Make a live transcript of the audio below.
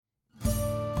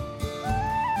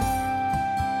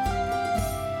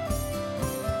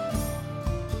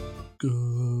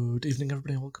Good evening,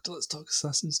 everybody, and welcome to Let's Talk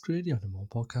Assassin's Creed, your number one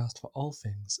podcast for all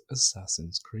things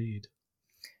Assassin's Creed.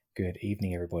 Good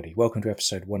evening, everybody. Welcome to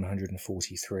episode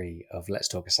 143 of Let's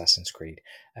Talk Assassin's Creed.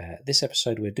 This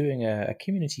episode, we're doing a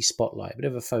community spotlight, a bit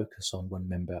of a focus on one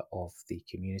member of the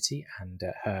community and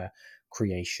her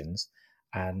creations.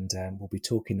 And we'll be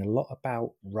talking a lot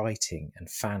about writing and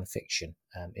fan fiction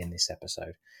in this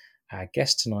episode. Our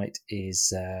guest tonight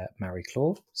is Marie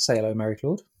Claude. Say hello, Marie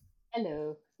Claude.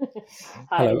 Hello.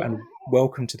 Hello, and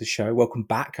welcome to the show. Welcome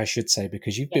back, I should say,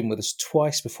 because you've been with us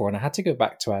twice before, and I had to go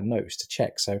back to our notes to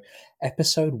check. So,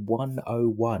 episode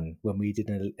 101, when we did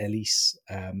an Elise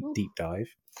deep dive.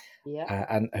 Yeah.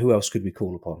 And who else could we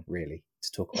call upon, really,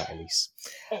 to talk about Elise?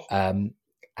 And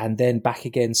then back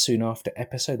again soon after,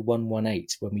 episode 118,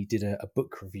 when we did a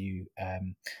book review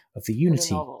of the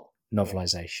Unity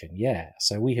novelization. Yeah.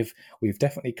 So we've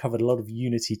definitely covered a lot of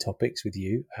Unity topics with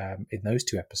you in those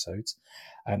two episodes.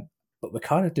 But we're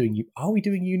kind of doing, are we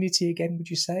doing Unity again, would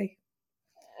you say?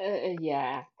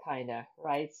 Yeah, kind of,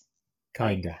 right?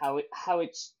 Kind of. Like how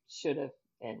it should have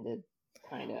ended,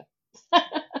 kind of.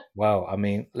 Well, I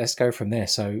mean, let's go from there.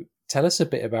 So tell us a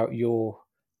bit about your,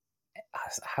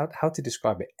 how to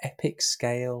describe it, epic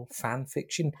scale fan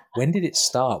fiction. When did it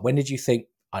start? When did you think,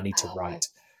 I need to write?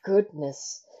 My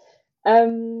goodness.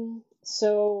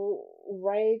 So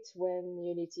right when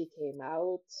Unity came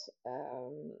out,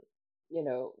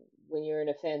 when you're in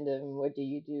a fandom, what do?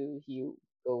 You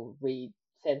go read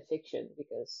fan fiction,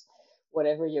 because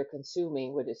whatever you're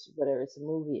consuming, whether it's a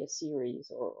movie, a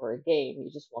series, or a game, you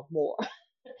just want more.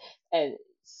 And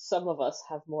some of us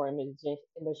have more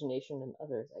imagination than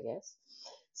others, I guess.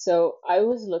 So I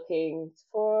was looking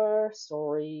for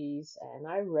stories, and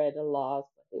I read a lot,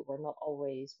 but they were not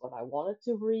always what I wanted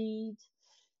to read.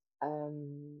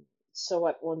 So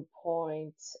at one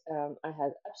point, I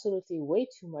had absolutely way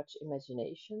too much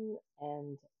imagination,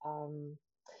 and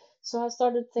so I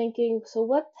started thinking, so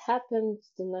what happened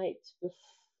the night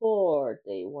before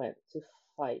they went to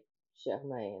fight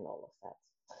Germain and all of that?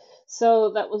 So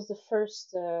that was the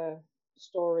first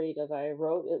story that I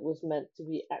wrote. It was meant to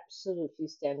be absolutely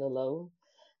standalone.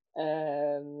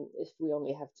 If We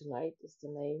Only Have Tonight is the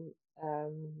name.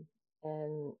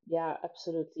 And yeah,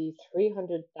 absolutely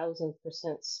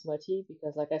 300,000% smutty,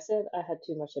 because, like I said, I had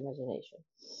too much imagination.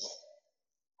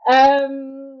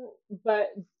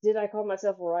 But did I call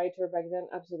myself a writer back then?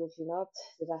 Absolutely not.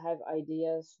 Did I have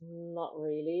ideas? Not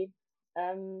really.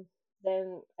 Then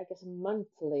I guess a month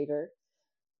later,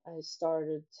 I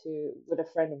started with a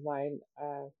friend of mine,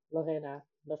 Lorena.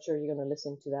 Not sure you're gonna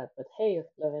listen to that, but hey,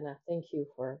 Lorena, thank you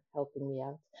for helping me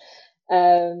out.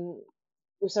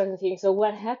 We started thinking, so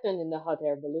what happened in the hot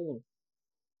air balloon?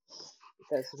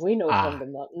 Because we know from the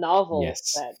novel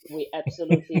that we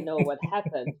absolutely know what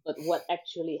happened, but what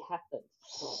actually happened?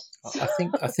 I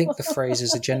think the phrase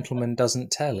 "as a gentleman doesn't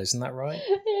tell," isn't that right?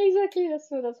 Yeah, exactly. That's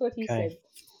what he said.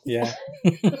 Yeah.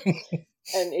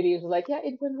 And Eddie was like, yeah,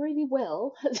 it went really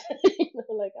well.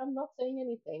 Like, I'm not saying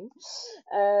anything.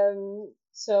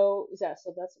 So that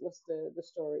was the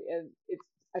story. And it's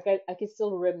like I can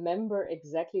still remember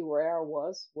exactly where I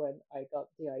was when I got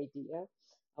the idea.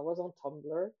 I was on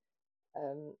Tumblr,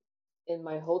 in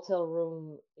my hotel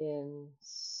room in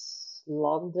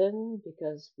London,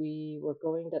 because we were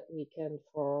going that weekend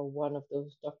for one of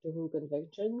those Doctor Who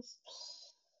conventions.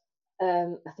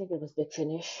 I think it was Big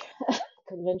Finish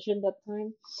convention that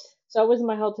time. So I was in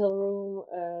my hotel room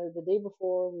the day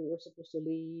before we were supposed to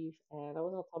leave, and I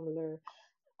was on Tumblr.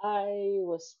 I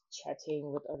was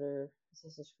chatting with other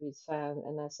Assassin's Creed fans,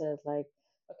 and I said, like,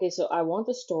 okay, so I want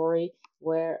a story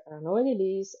where Arnaud and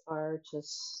Elise are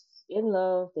just in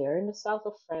love. They're in the south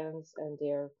of France, and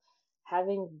they're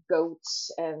having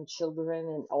goats and children,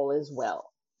 and all is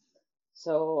well.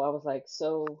 So I was like,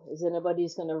 so is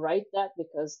anybody's gonna write that,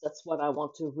 because that's what I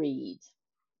want to read?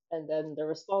 And then the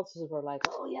responses were like,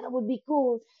 oh yeah, that would be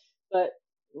cool, but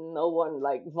no one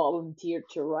like volunteered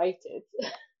to write it.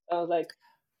 I was like,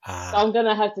 so I'm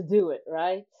gonna have to do it,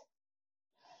 right?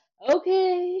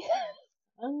 Okay,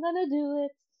 I'm gonna do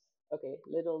it. Okay,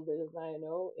 little did I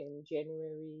know, in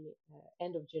January,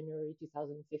 end of January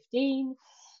 2015,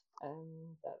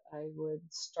 that I would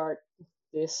start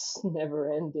this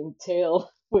never-ending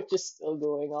tale, which is still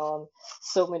going on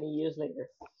so many years later.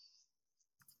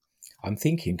 I'm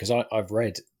thinking, because I've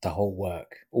read the whole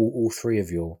work, all three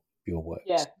of your works.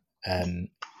 Yeah.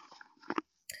 And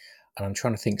I'm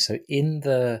trying to think. So in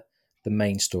the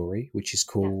main story, which is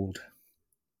called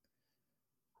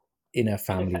In a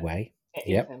Family Way.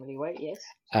 In a Family Way, yes.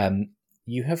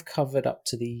 You have covered up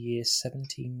to the year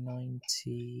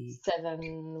 1790.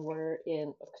 7 were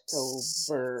in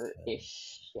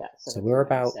October-ish. Yeah. So we're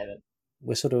about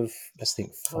we're sort of, let's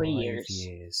think, 3 5 years.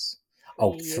 years. 3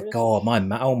 Oh, years. God,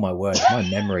 oh my word, my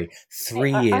memory.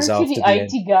 3 Hey, years aren't you after the the end.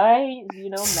 IT guy? You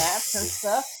know, maths and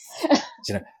stuff.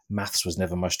 You know, maths was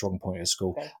never my strong point at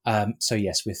school. Okay. So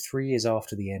yes, we're 3 years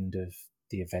after the end of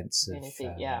the events Unity,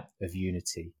 yeah. of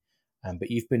Unity. But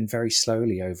you've been very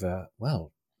slowly over,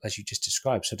 well, as you just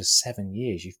described, sort of 7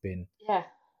 years. You've been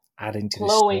adding to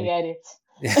Blowing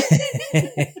this at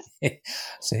it.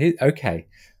 So okay,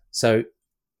 so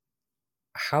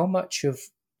how much of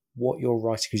what you're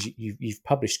writing, because you've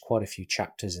published quite a few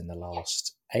chapters in the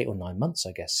last 8 or 9 months,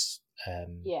 I guess.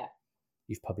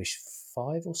 You've published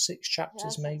 5 or 6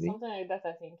 chapters, maybe something like that.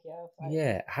 I think, yeah. 5.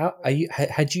 Yeah. How are you?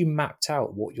 Had you mapped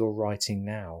out what you're writing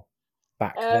now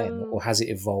back then, or has it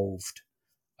evolved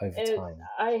over time?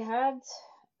 I had.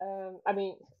 I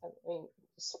mean,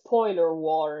 spoiler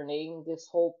warning: this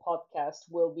whole podcast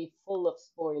will be full of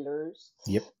spoilers.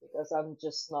 Yep. Because I'm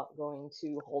just not going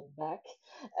to hold back.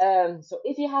 So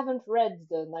if you haven't read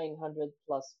the 900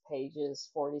 plus pages,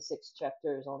 46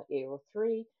 chapters on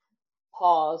AO3,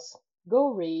 pause,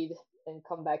 go read, and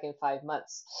come back in 5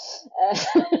 months.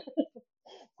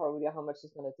 Probably how much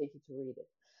it's going to take you to read it.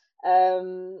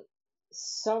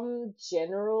 Some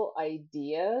general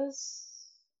ideas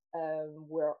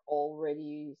were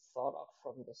already thought of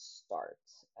from the start.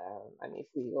 If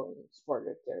we go in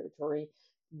spoiler territory,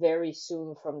 very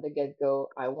soon from the get-go,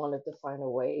 I wanted to find a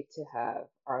way to have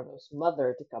Arno's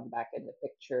mother to come back in the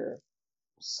picture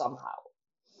somehow.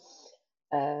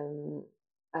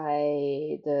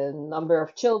 The number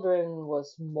of children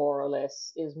is more or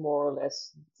less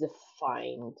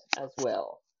defined as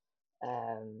well.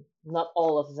 Not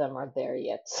all of them are there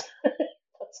yet.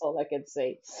 That's all I can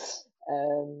say.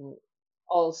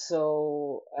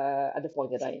 Also, at the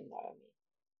point that I am now.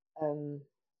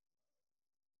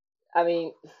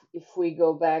 If we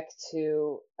go back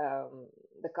to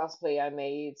the cosplay I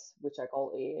made, which I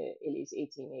call Elise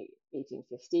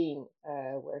 1815,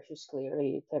 where she's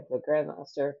clearly Templar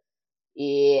Grandmaster,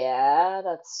 yeah,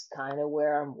 that's kind of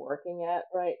where I'm working at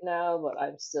right now, but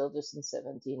I'm still just in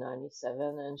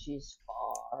 1797, and she's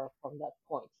far from that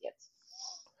point yet.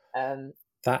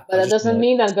 But that doesn't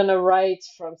mean I'm going to write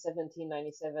from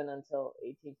 1797 until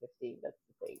 1815. That's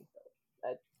the thing.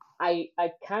 So I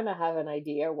kind of have an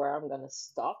idea where I'm going to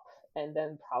stop and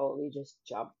then probably just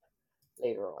jump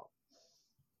later on.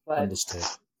 But understood.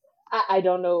 I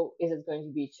don't know, is it going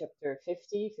to be chapter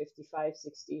 50, 55,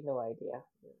 60? No idea.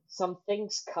 Some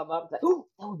things come up like, oh,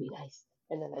 that would be nice.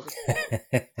 And then I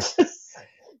just...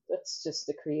 That's just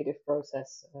the creative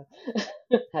process.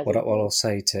 What I'll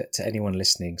say to anyone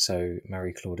listening, so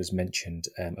Marie Claude has mentioned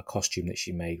a costume that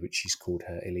she made, which she's called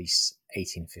her Elise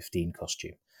 1815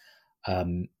 costume.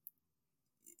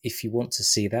 If you want to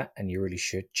see that, and you really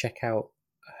should, check out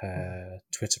her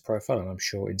Twitter profile, and I'm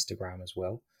sure Instagram as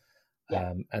well.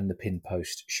 Yeah. And the pinned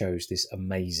post shows this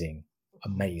amazing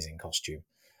costume.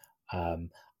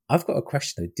 I've got a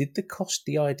question though. Did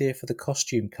the idea for the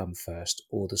costume come first,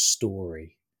 or the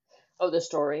story? Oh, the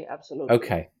story, absolutely.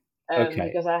 Okay.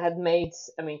 Because I had made,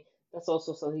 that's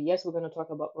also something. Yes, we're going to talk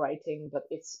about writing, but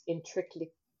it's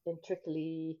intricately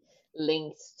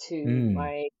linked to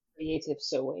my creative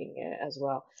sewing as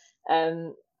well.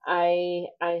 I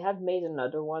had made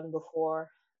another one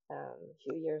before a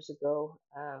few years ago.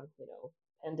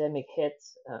 Pandemic hit,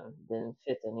 didn't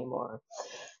fit anymore.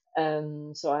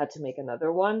 So I had to make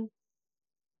another one.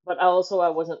 But I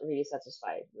wasn't really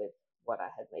satisfied with what I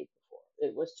had made before.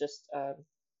 It was just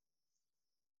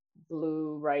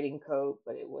blue riding coat,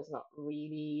 but it was not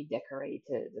really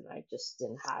decorated, and I just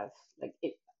didn't have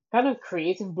it. Kind of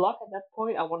creative block at that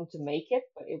point. I wanted to make it,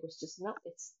 but it was just not.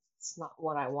 It's not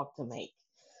what I want to make,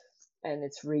 and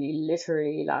it's really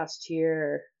literally last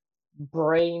year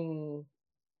brain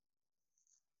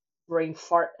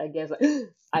fart. I guess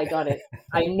I got it.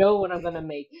 I know what I'm gonna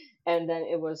make, and then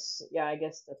it was I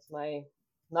guess that's my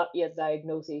not yet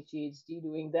diagnosed ADHD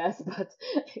doing that, but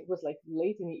it was like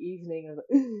late in the evening. I was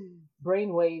like,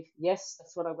 brainwave, yes,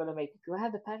 that's what I'm gonna make. Do I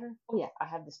have the pattern? Oh yeah, I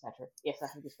have this pattern. Yes, I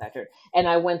have this pattern. And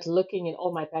I went looking in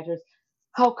all my patterns.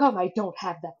 How come I don't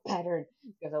have that pattern?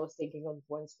 Because I was thinking of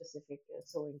one specific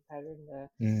sewing pattern that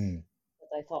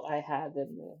I thought I had,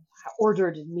 and I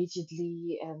ordered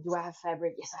immediately. And do I have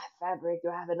fabric? Yes, I have fabric. Do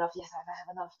I have enough? Yes, I have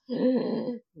enough.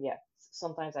 Yeah,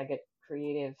 sometimes I get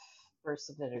creative bursts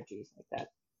of energies like that.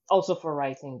 Also for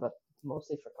writing, but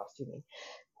mostly for costuming.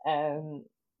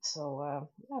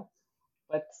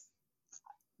 But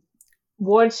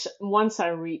once I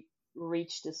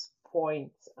reach this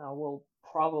point, I will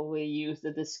probably use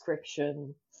the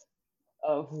description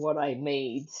of what I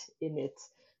made in it.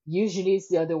 Usually it's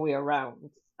the other way around.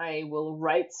 I will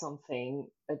write something,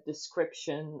 a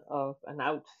description of an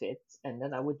outfit, and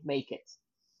then I would make it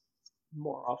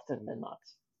more often than not.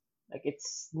 Like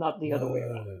it's not the other way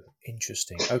around. Whoa,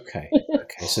 interesting. Okay,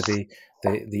 okay. So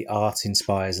the art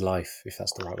inspires life, if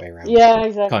that's the right way around. Yeah, Kind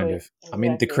exactly, of. I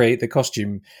mean, exactly. the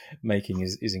costume making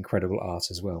is incredible art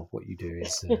as well. What you do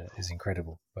is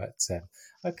incredible. But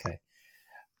okay,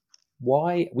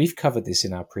 why we've covered this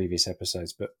in our previous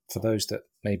episodes, but for those that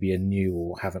maybe are new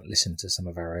or haven't listened to some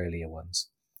of our earlier ones,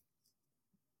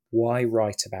 why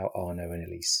write about Arno and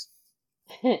Elise?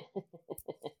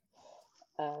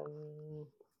 um,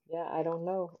 yeah, I don't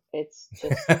know. It's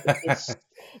just it's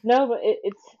no, but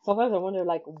it's sometimes I wonder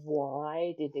like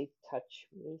why did they touch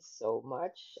me so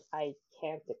much? I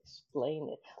can't explain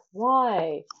it.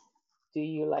 Why do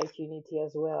you like Unity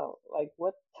as well? Like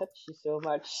what touched you so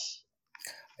much?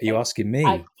 Are you Like asking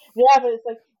I me? yeah, but it's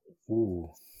like Ooh.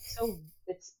 so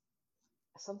it's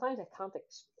sometimes I can't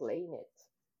explain it.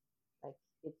 Like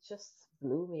it just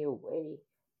blew me away.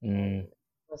 Mm,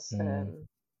 Was mm,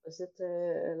 was it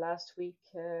last week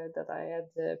that I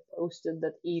had posted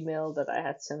that email that I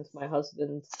had sent my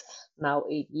husband now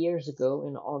 8 years ago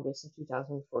in August of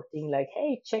 2014? Like,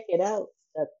 hey, check it out,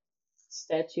 that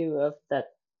statue of that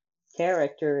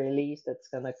character release that's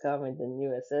gonna come in the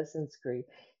new Assassin's Creed.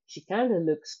 She kind of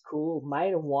looks cool.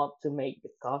 Might want to make the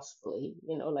cosplay,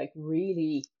 like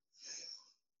really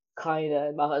kind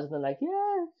of. My husband, like,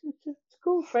 yeah, it's a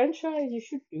cool franchise. You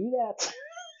should do that.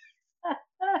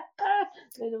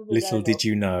 Little did I little know. did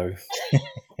you know.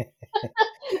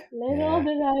 Little Yeah.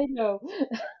 did I know.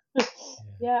 Yeah.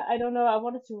 Yeah, I don't know. I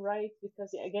wanted to write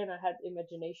because again, I had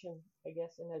imagination, I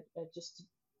guess, and I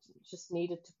just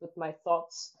needed to put my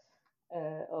thoughts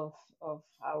of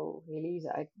how Elise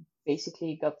I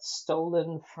basically got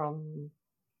stolen from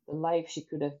the life she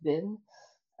could have been,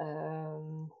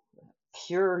 um,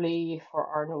 purely for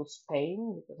Arnold's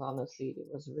pain, because honestly, there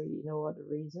was really no other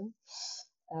reason.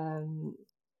 Um,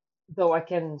 though I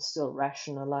can still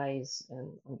rationalize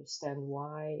and understand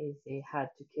why they had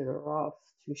to kill her off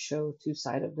to show two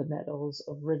sides of the medals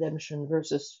of redemption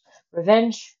versus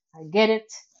revenge. I get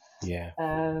it, Yeah.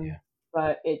 um, Yeah.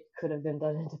 but it could have been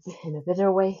done in a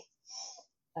better way.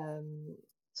 Um,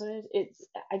 so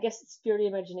I guess it's purely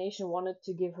imagination. Wanted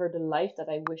to give her the life that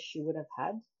I wish she would have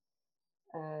had,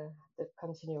 the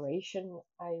continuation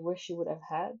I wish she would have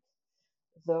had.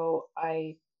 Though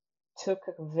I took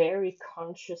a very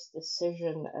conscious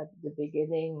decision at the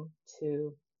beginning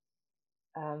to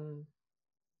um,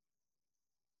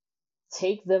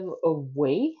 take them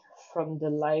away from the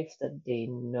life that they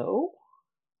know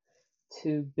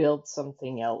to build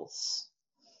something else.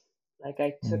 Like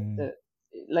I took Mm, the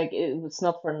like it was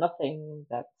not for nothing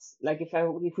that like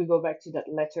if we go back to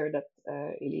that letter that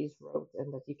Elise wrote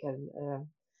and that you can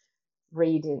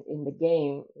read in the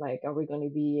game, like are we going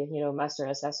to be master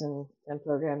assassin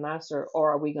Templar Grand Master,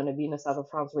 or are we going to be in the south of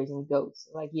France raising goats?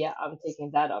 Like yeah, I'm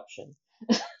taking that option.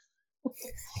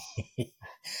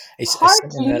 it's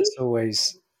something Partly, that's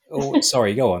always. Oh,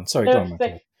 sorry. Go on. Sorry. Go on, like,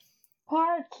 Michael.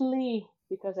 partly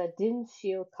because I didn't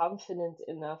feel confident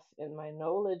enough in my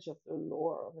knowledge of the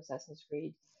lore of Assassin's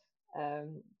Creed,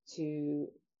 um, to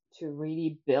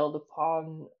really build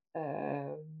upon,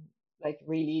 um, like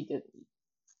really the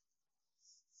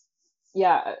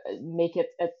yeah make it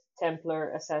a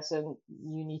Templar assassin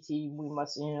unity, we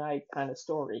must unite kind of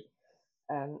story.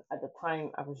 At the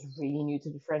time, I was really new to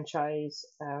the franchise.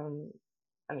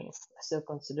 I mean, I still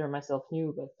consider myself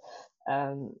new, but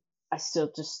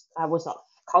I was not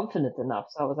confident enough.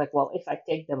 So I was like, well, if I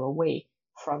take them away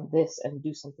from this and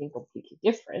do something completely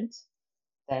different,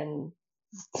 then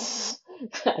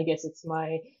I guess it's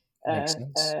my Makes uh,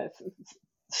 sense. uh,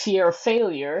 fear of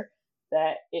failure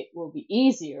that it will be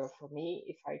easier for me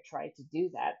if I try to do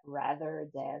that rather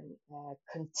than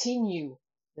continue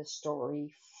the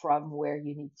story from where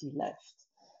Unity left.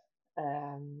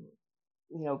 Um,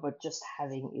 but just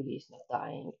having Elise not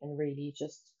dying and really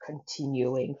just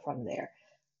continuing from there.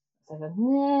 So I thought,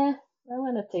 nah, I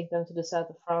want to take them to the south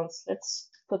of France. Let's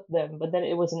put them. But then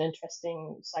it was an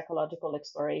interesting psychological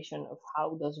exploration of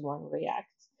how does one react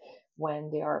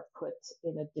when they are put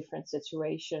in a different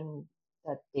situation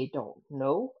that they don't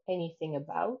know anything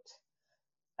about.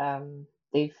 Um,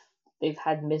 they've they've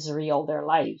had misery all their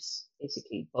lives,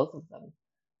 basically both of them.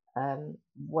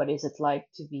 What is it like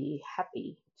to be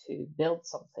happy, to build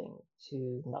something,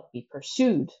 to not be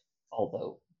pursued,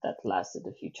 although that lasted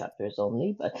a few chapters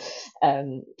only, but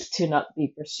to not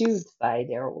be pursued by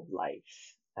their old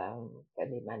life?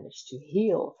 Can they manage to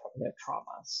heal from their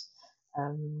traumas?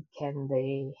 Can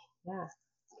they, yeah,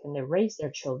 can they raise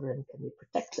their children? Can they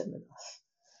protect them enough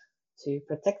to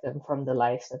protect them from the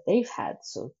life that they've had,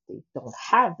 so they don't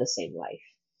have the same life.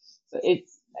 So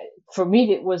it's, for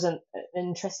me, it was an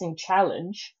interesting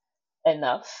challenge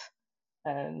enough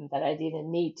that I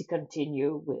didn't need to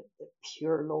continue with the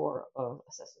pure lore of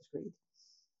Assassin's Creed.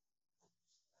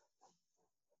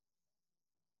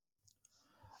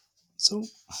 So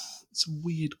it's a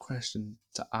weird question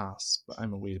to ask, but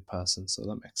I'm a weird person, so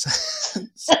that makes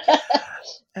sense.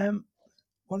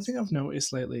 One thing I've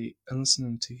noticed lately, and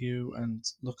listening to you and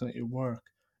looking at your work,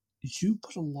 you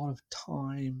put a lot of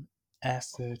time,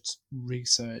 effort,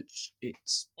 research.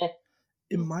 It's,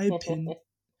 in my opinion,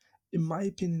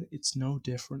 it's no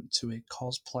different to a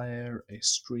cosplayer, a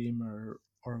streamer,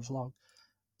 or a vlog.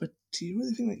 But do you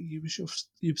really think that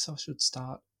Ubisoft should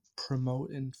start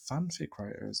promoting fanfic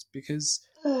writers? Because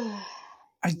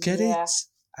I get Yeah. it.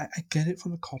 I get it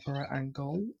from the copyright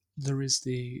angle. There is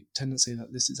the tendency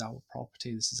that this is our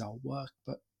property, this is our work,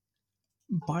 but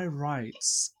by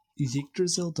rights,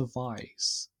 Yggdrasil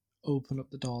device open up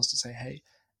the doors to say, hey,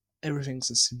 everything's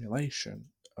a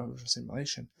simulation over a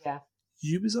simulation. Yeah.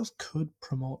 Ubisoft could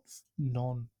promote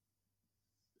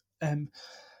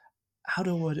how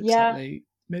do I word it Yeah. slightly?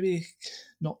 Maybe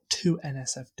not too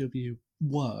NSFW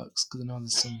works, because I know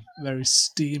there's some very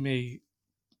steamy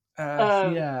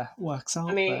works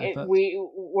out I mean, there, but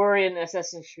we're in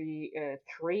Assassin's Creed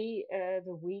 3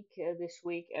 this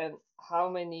week, and how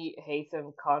many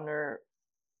Haytham Connor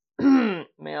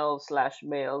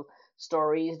male/male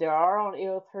stories there are on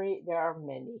AO3? There are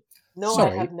many. No,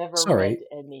 I have never read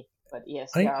any, but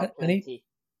yes, there are plenty.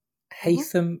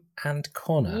 Haytham and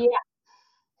Connor. Yeah,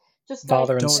 just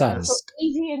father like and son. so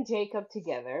Easy and Jacob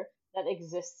together, that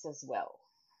exists as well.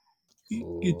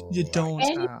 You don't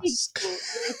ask.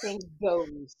 Anything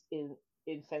goes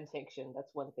in fan fiction.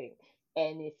 That's one thing.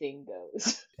 Anything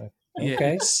goes. Yeah,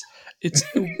 Okay. it's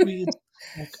a weird.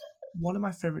 Like, one of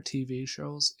my favorite TV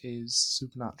shows is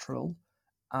Supernatural,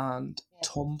 and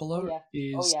Tumblr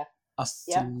is a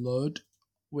flood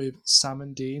with Sam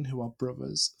and Dean, who are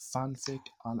brothers, fanfic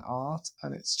and art,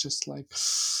 and it's just like,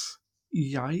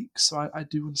 yikes. So I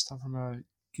do understand from a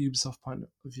Ubisoft point of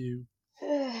view,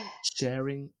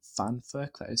 sharing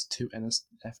fanfic that is too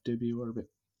NSFW or a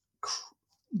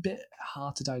bit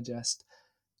hard to digest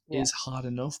is hard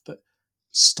enough, but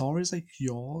stories like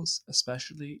yours,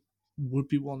 especially, would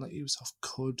be one that Ubisoft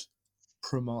could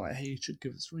promote. Like, hey, you should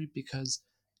give this a read, because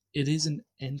it is an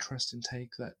interesting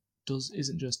take that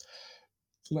isn't just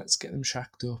let's get them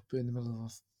shacked up in the middle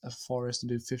of a forest and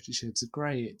do 50 Shades of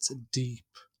Grey. It's a deep.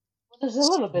 Well, there's a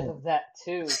little bit of that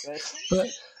too, but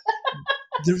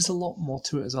there's a lot more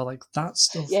to it as well. Like, that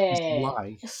stuff is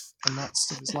life, and that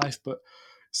stuff is life. But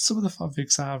some of the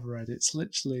fanfics I've read, it's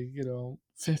literally,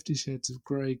 50 Shades of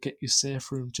Grey, get your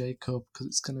safe room, Jacob, because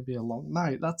it's going to be a long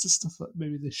night. That's the stuff that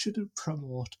maybe they shouldn't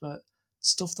promote, but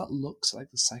stuff that looks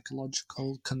like the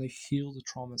psychological, can they heal the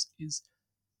traumas, is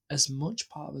as much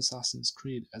part of Assassin's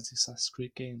Creed as the Assassin's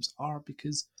Creed games are,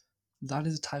 because that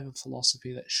is a type of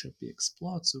philosophy that should be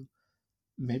explored. So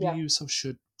maybe Ubisoft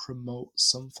should promote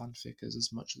some fanfickers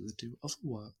as much as they do other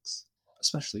works,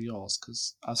 especially yours,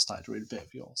 because I've started to read a bit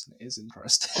of yours and it is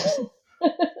interesting.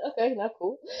 Okay, not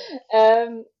cool. I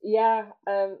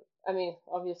mean,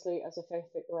 obviously, as a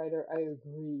fanfic writer, I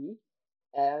agree.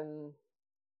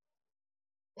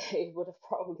 It would have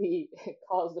probably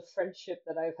caused the friendship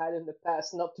that I've had in the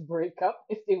past not to break up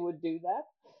if they would do that.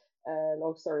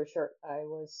 Long story short, I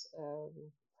was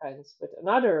friends with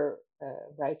another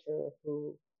writer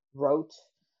who wrote.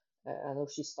 I know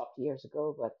she stopped years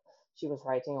ago, but she was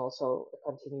writing also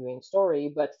a continuing story,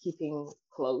 but keeping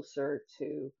closer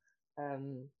to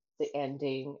the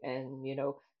ending, and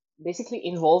basically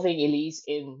involving Elise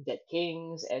in Dead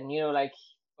Kings, and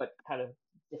but kind of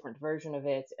different version of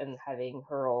it, and having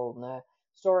her own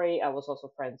story. I was also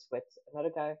friends with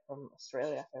another guy from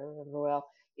Australia, if I remember well.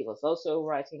 He was also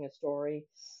writing a story.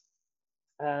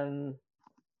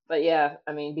 But yeah,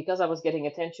 I mean, because I was getting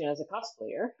attention as a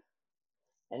cosplayer,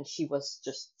 and she was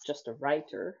just a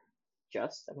writer.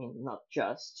 Not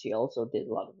just. She also did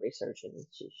a lot of research, and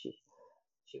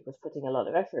she was putting a lot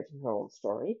of effort in her own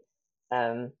story.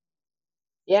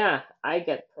 Yeah, I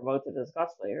get promoted as a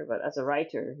cosplayer, but as a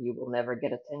writer, you will never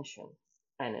get attention,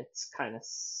 and it's kind of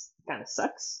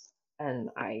sucks. And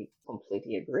I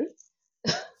completely agree.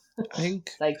 I think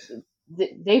like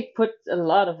they put a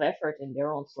lot of effort in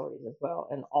their own stories as well,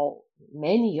 and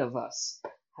many of us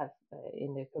have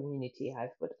in the community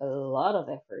have put a lot of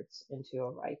efforts into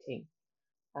our writing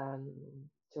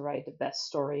to write the best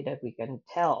story that we can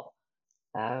tell.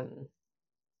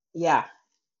 Yeah,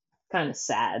 kind of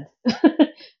sad.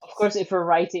 Of course, if we're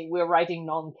writing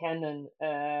non-canon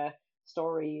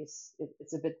story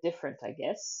it's a bit different, I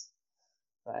guess.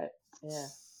 But yeah,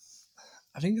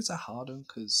 I think it's a hard one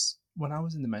because when I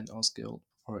was in the Mentors Guild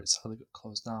before it slowly got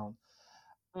closed down,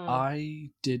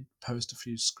 I did post a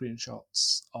few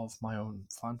screenshots of my own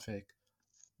fanfic,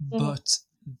 but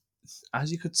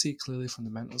as you could see clearly from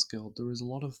the Mentors Guild, there was a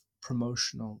lot of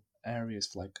promotional areas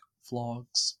for like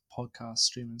vlogs, podcast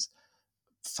streamers,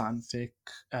 fanfic,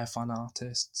 fan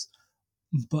artists,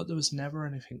 but there was never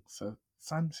anything for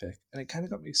fanfic, and it kind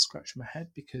of got me scratching my head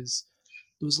because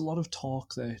there was a lot of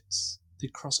talk that the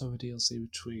crossover DLC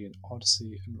between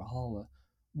Odyssey and Valhalla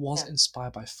was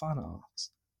inspired by fan art,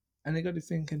 and it got me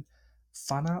thinking,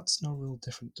 fan art's no real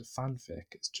different to fanfic.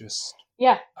 It's just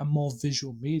a more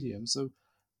visual medium. So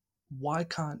why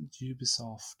can't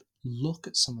Ubisoft look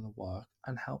at some of the work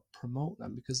and help promote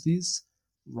them? Because these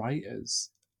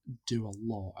writers do a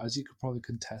lot, as you could probably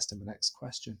contest in the next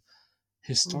question.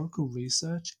 Historical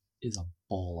research is a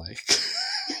ball ache.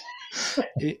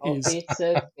 It is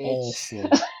awful.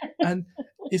 And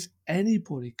if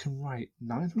anybody can write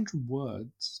 900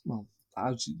 words, well,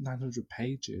 900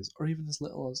 pages, or even as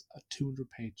little as a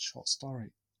 200-page short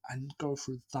story, and go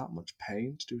through that much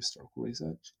pain to do historical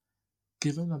research,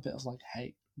 give them a bit of like,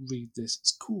 hey, read this,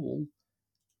 it's cool.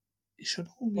 It should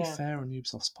only be fair on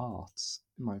Ubisoft's part,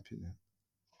 in my opinion.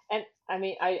 And I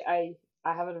mean, I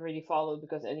haven't really followed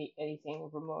because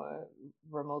anything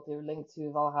remotely linked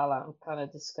to Valhalla, I'm kind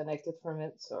of disconnected from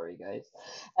it. Sorry, guys.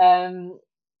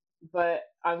 But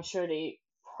I'm sure they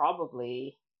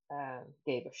probably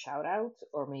gave a shout out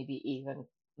or maybe even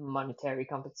monetary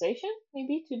compensation,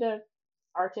 maybe to the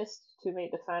artist who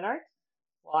made the fan art.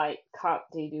 Why can't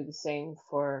they do the same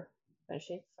for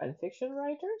fan fiction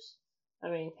writers? I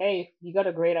mean, hey, you got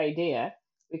a great idea.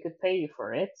 We could pay you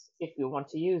for it if you want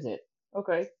to use it.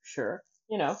 Okay, sure.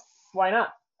 Why not?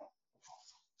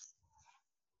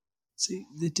 See,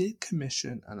 they did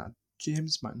commission, and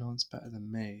James might know this better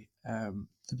than me,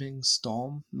 the Bing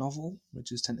Storm novel,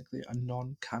 which is technically a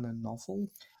non-canon novel.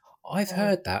 I've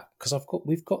heard that because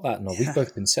we've got that novel. We've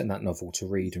both been sent that novel to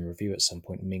read and review at some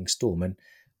point, Ming Storm, and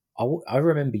I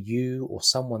remember you or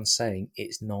someone saying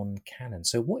it's non-canon.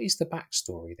 So what is the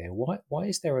backstory there? Why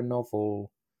is there a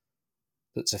novel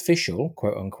that's official,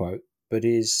 quote unquote, but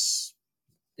is,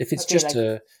 if it's just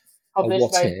a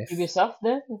what by if? Ubisoft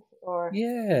then? Or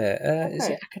is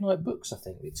it Aconite Books? I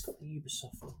think it's got the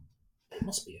Ubisoft. It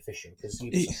must be official because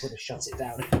Ubisoft would have shut it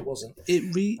down if it wasn't.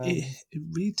 It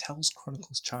retells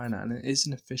Chronicles China, and it is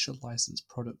an official licensed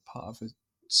product, part of a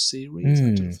series. I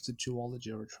don't know if it's a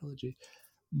duology or a trilogy,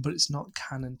 but it's not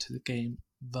canon to the game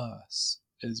verse,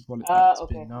 is what it's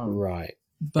been known. Right.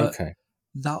 But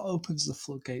that opens the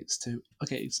floodgates to,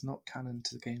 okay, it's not canon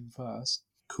to the game verse,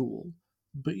 cool,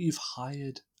 but you've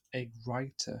hired a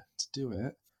writer to do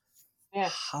it. Yeah.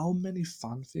 How many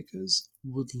fanfickers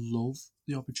would love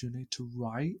the opportunity to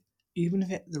write, even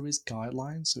if there is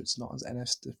guidelines, so it's not as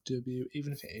NSFW,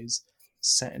 even if it is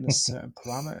set in a certain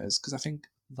parameters, because I think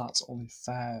that's only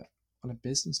fair on a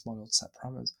business model to set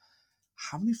parameters.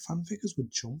 How many fanfickers would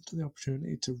jump to the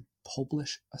opportunity to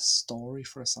publish a story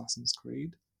for Assassin's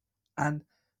Creed? And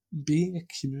being a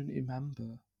community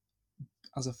member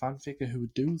as a fanficker who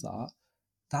would do that,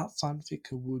 that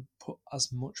fanficker would put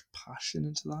as much passion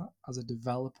into that as a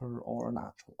developer or an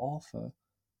actual author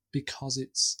because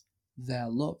it's their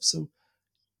love. So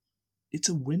it's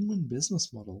a win-win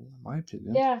business model, in my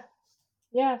opinion.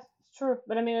 Yeah, it's true.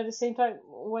 But I mean, at the same time,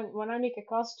 when I make a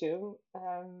costume,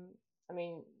 I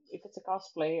mean, if it's a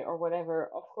cosplay or whatever,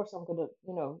 of course I'm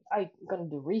gonna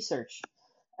do research.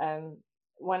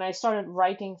 When I started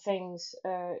writing things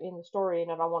in the story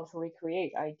that I wanted to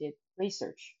recreate, I did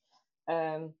research.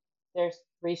 There's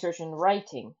research in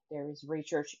writing. There is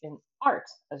research in art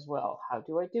as well. How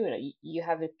do I do it? You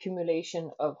have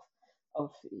accumulation of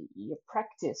your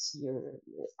practice, your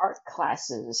art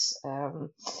classes.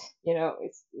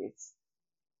 It's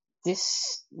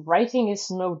this writing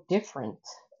is no different.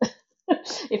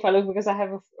 If I look, because I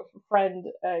have a friend,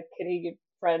 a Canadian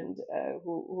friend,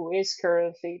 who is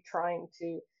currently trying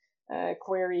to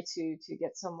query to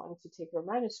get someone to take her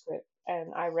manuscript,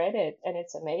 and I read it, and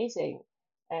it's amazing.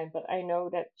 But I know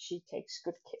that she takes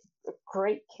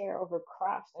great care of her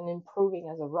craft and improving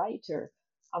as a writer.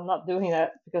 I'm not doing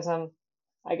that because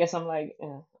I guess I'm like,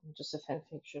 I'm just a fan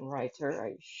fiction writer.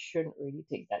 I shouldn't really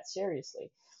take that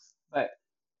seriously. But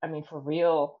I mean, for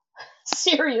real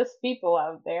serious people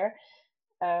out there,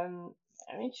 I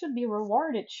mean, it should be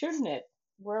rewarded, shouldn't it?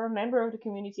 We're a member of the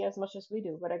community as much as we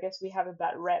do, but I guess we have a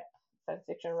bad rep, fan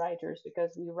fiction writers,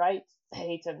 because we write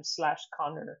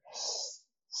Haytham/Connor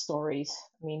stories.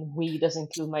 I mean,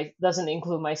 doesn't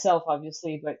include myself,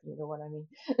 obviously, but you know what I mean.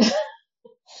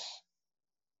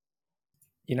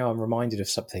 I'm reminded of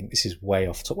something. This is way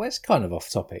off topic. Well, it's kind of off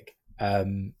topic.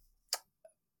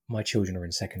 My children are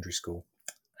in secondary school,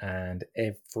 and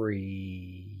every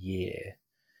year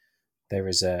there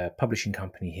is a publishing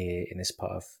company here in this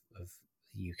part of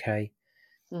the UK,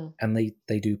 and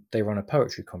they run a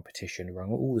poetry competition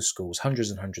around all the schools,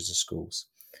 hundreds and hundreds of schools.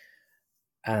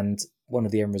 And one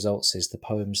of the end results is the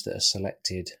poems that are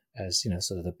selected as,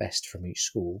 sort of the best from each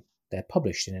school, they're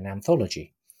published in an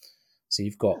anthology. So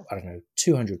you've got,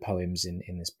 200 poems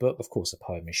in this book. Of course, a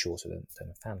poem is shorter than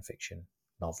a fan fiction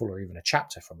novel or even a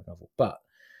chapter from a novel. But,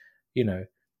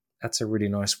 that's a really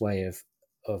nice way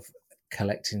of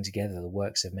collecting together the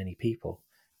works of many people.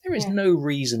 There is no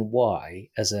reason why,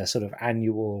 as a sort of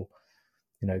annual,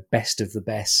 best of the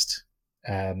best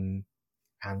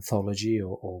anthology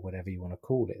or whatever you want to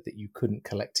call it, that you couldn't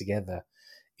collect together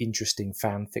interesting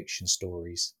fan fiction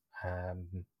stories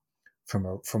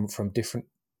from different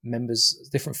members,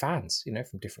 different fans,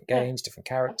 from different games, different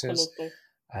characters.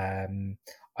 The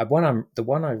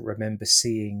one I remember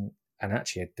seeing, and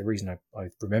actually the reason I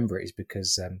remember it is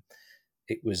because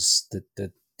it was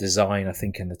the design, I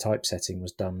think, and the typesetting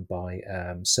was done by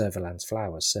Serverland's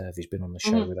Flowers. Serv, who's been on the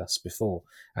show with us before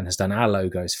and has done our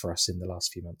logos for us in the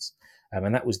last few months.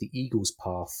 And that was the Eagle's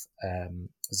Path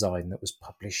design that was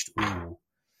published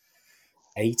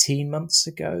 18 months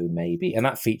ago, maybe. And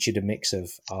that featured a mix of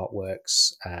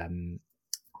artworks,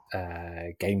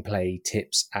 gameplay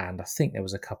tips, and I think there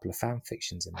was a couple of fan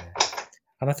fictions in there.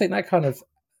 And I think that kind of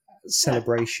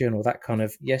celebration, or that kind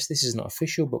of, yes, this is not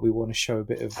official, but we want to show a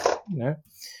bit of,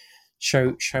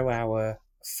 show our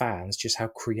fans just how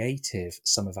creative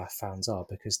some of our fans are,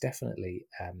 because definitely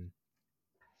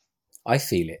I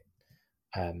feel it.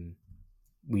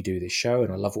 We do this show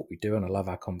and I love what we do and I love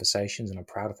our conversations and I'm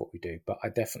proud of what we do, but I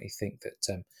definitely think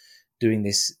that doing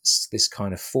this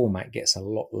kind of format gets a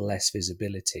lot less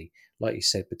visibility, like you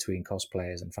said, between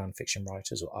cosplayers and fan fiction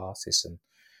writers, or artists and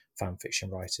fan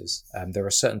fiction writers. There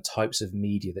are certain types of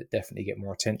media that definitely get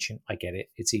more attention. I get it.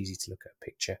 It's easy to look at a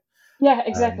picture. Yeah,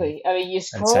 exactly. I mean, you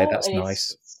scroll and say that's and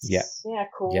nice. Yeah,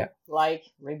 cool. Yeah. Like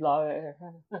reblog.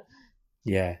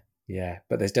 Yeah.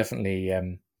 But there's definitely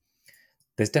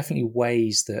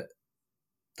ways that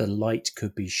the light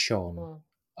could be shone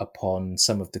upon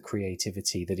some of the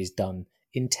creativity that is done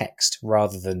in text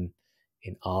rather than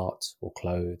in art or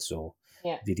clothes or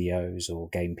videos or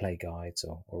gameplay guides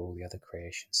or all the other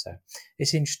creations. So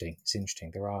it's interesting.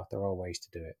 There are ways to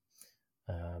do it.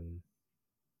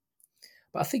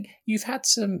 But I think you've had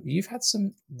some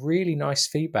really nice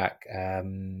feedback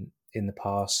in the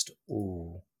past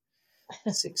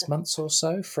 6 months or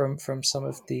so from some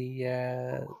of the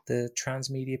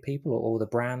transmedia people or the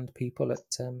brand people at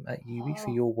UB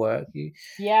for your work. It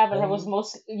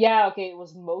was it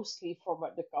was mostly for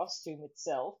the costume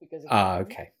itself, because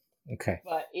okay.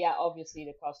 But obviously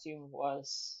the costume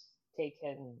was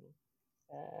taken.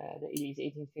 The Elite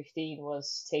 1815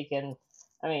 was taken.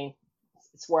 I mean,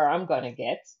 it's where I'm gonna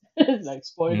get. Like,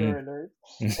 spoiler alert.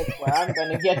 It's where I'm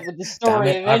gonna get with the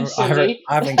story eventually.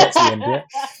 I haven't got to the end yet.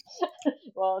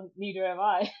 Well, neither am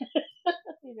I.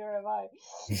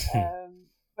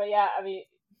 But I mean,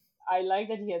 I like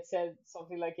that he had said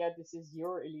something like, this is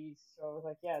your Elite. So I was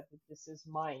like, this is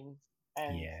mine.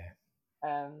 And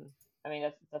I mean,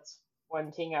 that's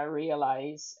one thing I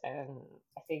realize, and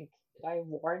I think I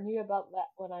warned you about that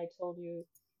when I told you,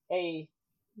 hey,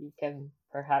 you can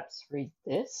perhaps read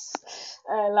this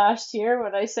last year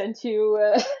when I sent you.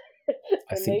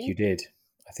 I think you did.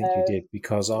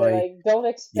 Because don't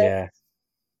expect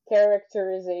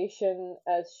characterization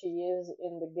as she is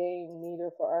in the game, neither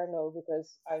for Arno,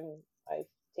 because I've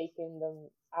taken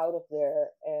them out of there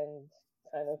and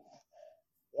kind of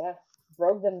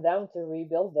broke them down to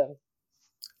rebuild them.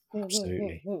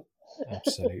 Absolutely.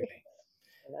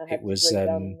 It was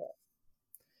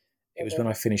when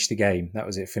I finished the game. That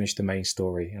was it. Finished the main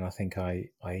story, and I think I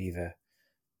either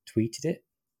tweeted it,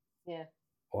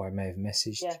 or I may have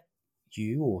messaged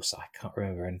you, or I can't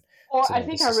remember. And I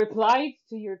think I replied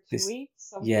to your tweet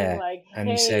something like, "Hey," and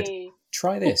you said,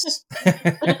 "Try this.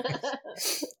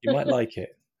 You might like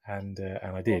it," and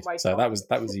I did. So that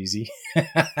was easy.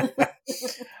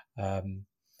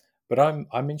 But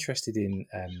I'm interested in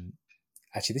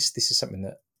actually this is something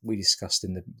that we discussed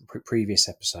in the previous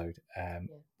episode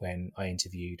when I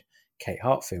interviewed Kate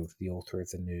Hartfield, the author of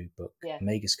the new book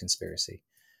Magus Conspiracy,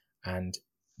 and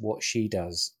what she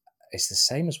does is the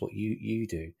same as what you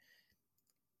do.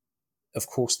 Of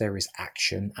course, there is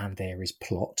action and there is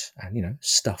plot, and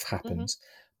stuff happens,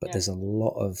 but there's a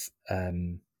lot of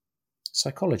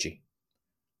psychology.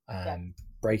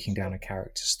 Breaking down a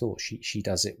character's thoughts. She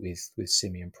does it with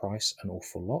Simeon Price an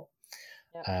awful lot.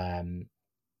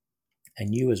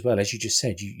 And you as well, as you just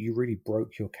said, you really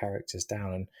broke your characters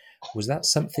down. And was that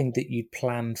something that you'd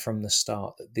planned from the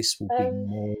start, that this will be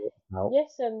more about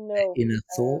Yes and no. inner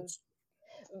thoughts?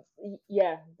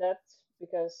 Yeah, that's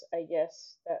because I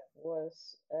guess that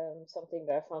was something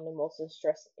that I found the most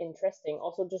interesting.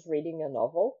 Also, just reading a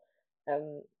novel,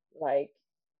 um, like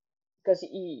because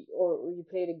you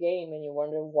play the game and you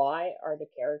wonder why are the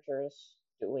characters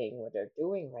doing what they're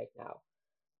doing right now?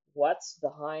 What's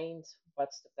behind?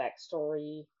 What's the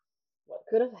backstory? What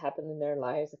could have happened in their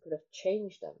lives that could have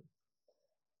changed them?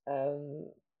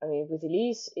 I mean, with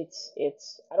Elise, it's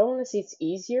I don't want to say it's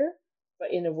easier,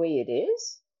 but in a way it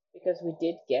is because we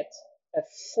did get a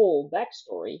full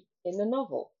backstory in the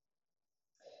novel,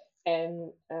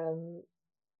 and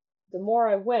the more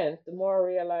I went, the more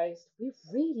I realized we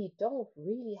really don't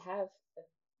really have a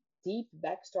deep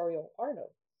backstory on Arno,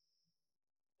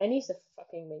 and he's the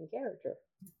fucking main character.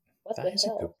 What the That is a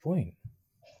good hell? point.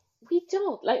 We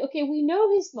don't like. Okay, we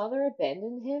know his mother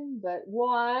abandoned him, but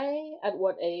why? At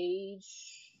what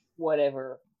age?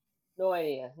 Whatever. No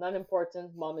idea. Not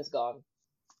important. Mom is gone,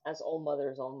 as all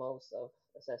mothers almost of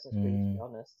Assassin's Creed, to be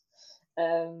honest.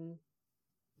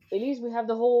 At least we have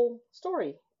the whole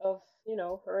story of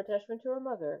her attachment to her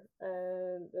mother,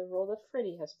 and the role that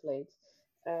Freddy has played,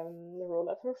 the role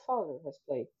that her father has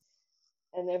played,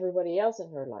 and everybody else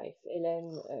in her life,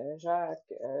 Hélène,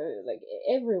 Jacques, like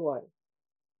everyone.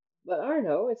 But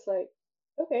Arno, it's like,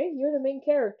 okay, you're the main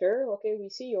character. Okay, we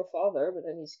see your father, but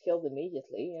then he's killed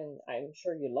immediately, and I'm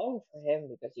sure you long for him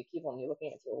because you keep on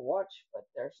looking at your watch, but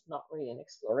there's not really an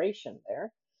exploration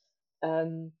there.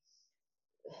 Um,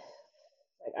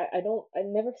 like I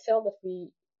never felt that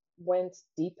we went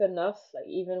deep enough. Like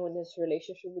even with his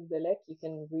relationship with Belek, you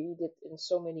can read it in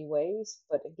so many ways,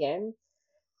 but again,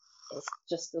 it's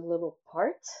just a little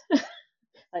part.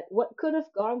 Like what could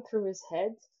have gone through his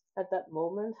head at that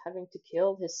moment, having to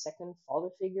kill his third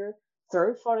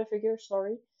father figure,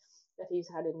 sorry, that he's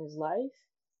had in his life.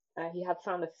 He had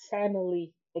found a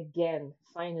family again,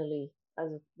 finally,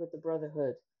 with the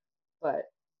Brotherhood, but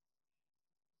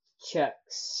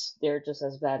shucks, they're just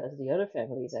as bad as the other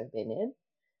families I've been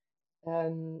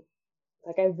in.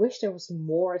 Like I wish there was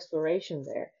more exploration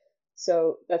there.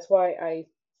 So that's why I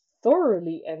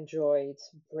thoroughly enjoyed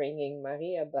bringing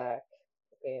Maria back.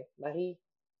 Okay, Marie,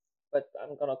 but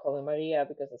I'm gonna call her Maria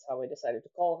because that's how I decided to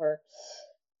call her.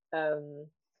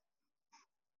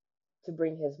 To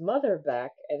bring his mother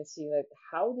back and see like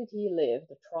how did he live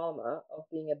the trauma of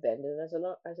being abandoned as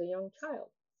a young child.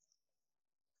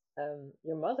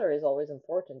 Your mother is always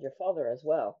important, your father as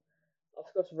well. Of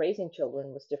course, raising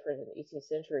children was different in the 18th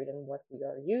century than what we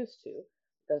are used to,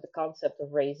 because the concept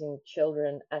of raising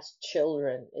children as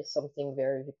children is something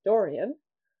very Victorian.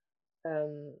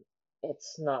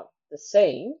 It's not the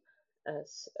same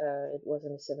as it was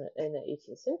in the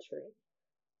 18th century.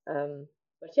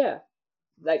 But yeah,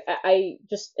 like I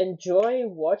just enjoy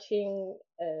watching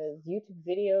YouTube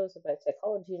videos about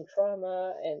psychology and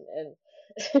trauma and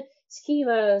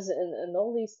schemas and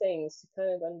all these things to kind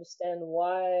of understand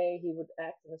why he would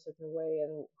act in a certain way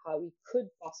and how he could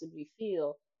possibly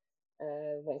feel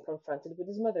when confronted with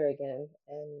his mother again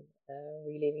and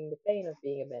reliving the pain of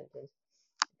being abandoned.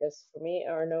 Because for me,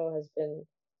 Arno has been,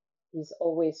 he's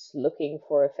always looking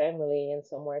for a family and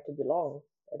somewhere to belong.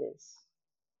 That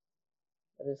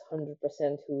is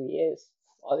 100% who he is.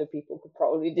 Other people could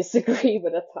probably disagree,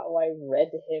 but that's how I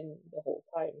read him the whole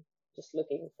time, just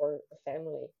looking for a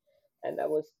family. And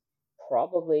that was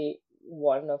probably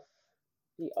one of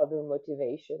the other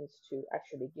motivations to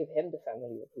actually give him the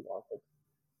family that he wanted.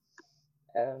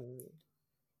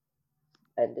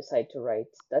 And decide to write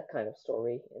that kind of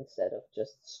story instead of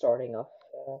just starting off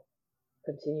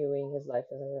continuing his life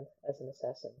as an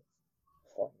assassin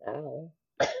for now.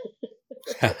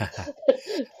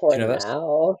 For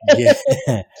now.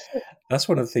 Yeah, that's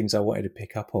one of the things I wanted to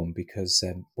pick up on, because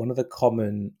one of the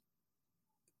common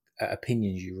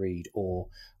opinions you read, or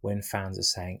when fans are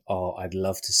saying, "Oh, I'd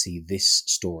love to see this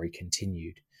story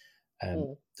continued,"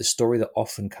 the story that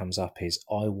often comes up is,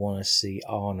 "I want to see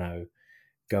Arno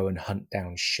go and hunt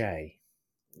down Shay."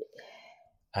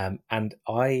 And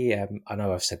I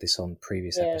know I've said this on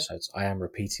previous episodes. I am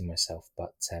repeating myself,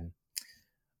 but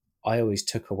I always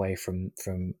took away from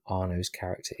Arno's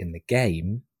character in the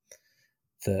game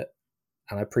that,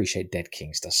 and I appreciate Dead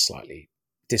Kings does slightly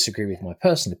disagree with my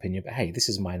personal opinion, but hey, this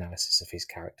is my analysis of his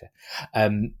character.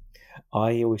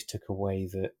 I always took away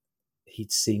that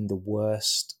he'd seen the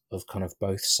worst of kind of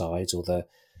both sides, or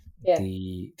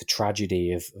the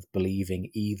tragedy of believing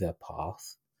either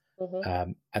path.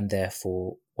 And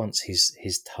therefore, once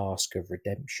his task of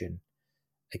redemption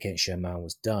against Germain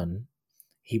was done,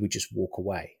 he would just walk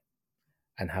away.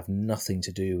 and have nothing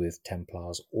to do with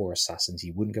Templars or Assassins.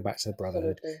 He wouldn't go back to the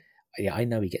Brotherhood. Absolutely. Yeah, I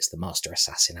know he gets the Master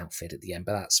Assassin outfit at the end,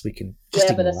 but we can just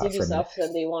but ignore that's that for a minute. Ubisoft,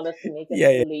 and they wanted to make us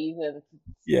believe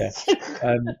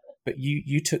and But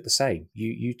you took the same.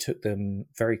 You took them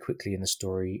very quickly in the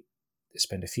story. They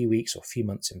spend a few weeks or a few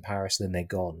months in Paris, then they're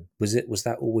gone. Was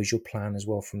that always your plan as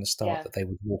well from the start, that they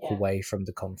would walk away from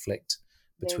the conflict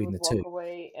between the two? They would walk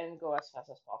away and go as fast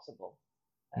as possible.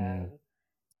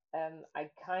 I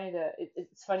kind of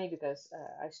it's funny because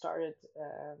I started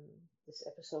this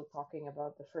episode talking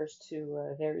about the first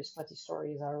two very smutty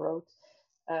stories I wrote,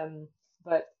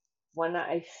 but when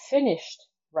I finished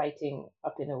writing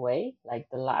Up and Away, like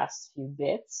the last few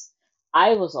bits,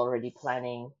 I was already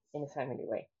planning in a family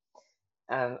way.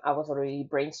 I was already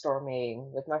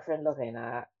brainstorming with my friend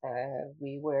Lorena.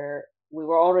 We were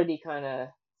already kind of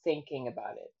thinking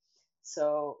about it.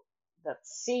 So that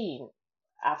scene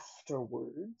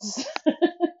afterwards,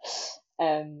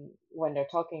 when they're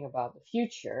talking about the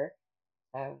future,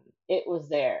 it was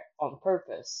there on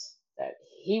purpose. That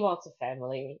he wants a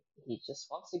family. He just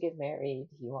wants to get married.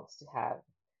 He wants to have a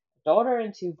daughter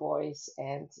and two boys,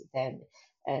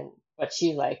 but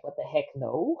she's like, what the heck,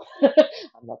 no,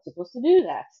 I'm not supposed to do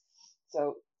that.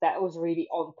 So that was really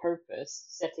on purpose,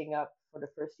 setting up for the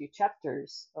first few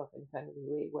chapters of In Family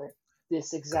Way, where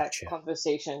this exact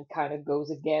conversation kind of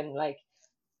goes again, like,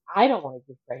 I don't want to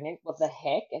get pregnant, what the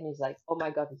heck? And he's like, oh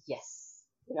my god, yes,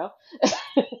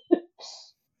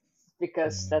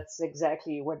 because that's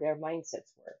exactly what their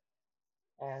mindsets were.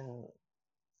 And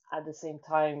at the same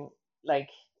time,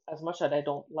 like, as much as I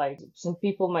don't like, some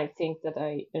people might think that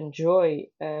I enjoy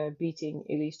beating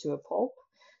Elise to a pulp.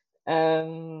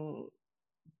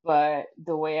 But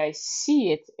the way I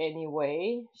see it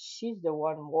anyway, she's the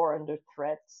one more under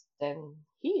threat than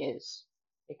he is.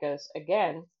 Because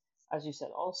again, as you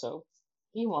said also,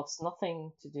 he wants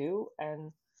nothing to do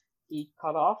and he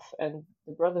cut off, and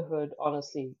the Brotherhood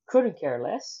honestly couldn't care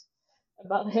less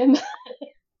about him.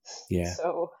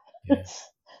 So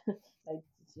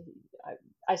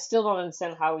I still don't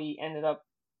understand how he ended up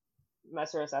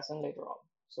Master Assassin later on.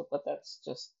 So, but that's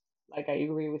just, like, I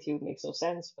agree with you, it makes no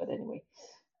sense. But anyway,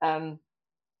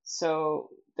 so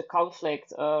the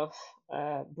conflict of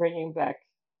bringing back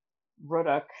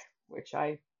Ruddock, which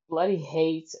I bloody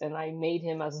hate, and I made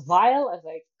him as vile as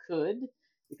I could,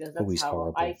 because that's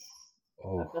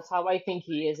that's how I think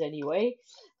he is anyway.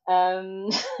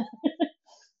 So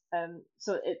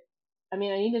I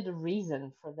needed a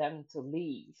reason for them to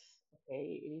leave.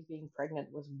 Okay, Elise being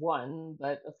pregnant was one,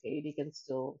 but okay, they can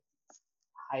still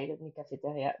hide in the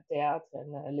cafeteria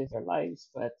and live their lives.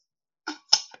 But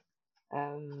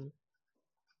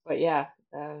yeah,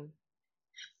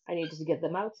 I needed to get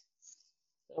them out.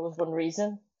 That was one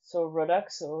reason. So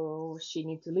Ruddock, so she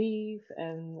need to leave,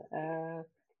 and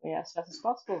as fast as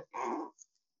possible. So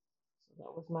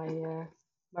that was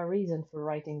my reason for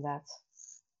writing that.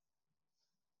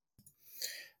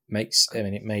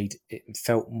 It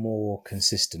felt more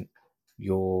consistent,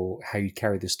 how you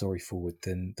carry the story forward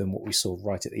than what we saw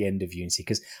right at the end of Unity.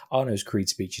 Because Arno's Creed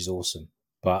speech is awesome,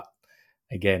 but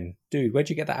again, dude, where'd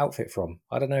you get that outfit from?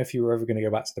 I don't know if you were ever going to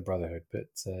go back to the Brotherhood, but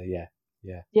yeah.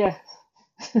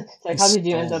 It's like, how did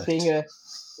you end up being a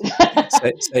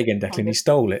say again, Declan? He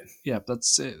stole it. Yeah,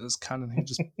 that's it. That's canon. He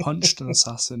just punched an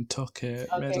assassin, took it,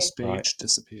 made a speech,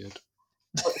 disappeared.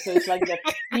 So it's like the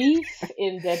thief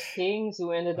in Dead Kings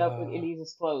who ended up with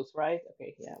Elise's clothes, right?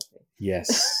 Okay, yeah. Okay.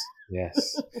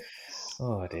 Yes.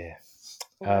 Oh dear.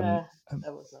 That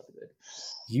was not good.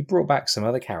 You brought back some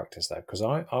other characters though, because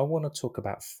I want to talk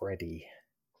about Freddy,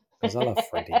 because I love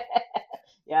Freddy.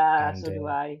 Yeah, so do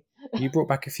I. You brought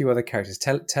back a few other characters.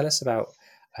 Tell us about.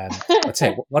 I'll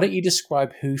tell you, why don't you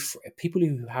describe people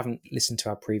who haven't listened to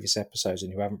our previous episodes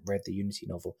and who haven't read the Unity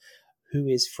novel, who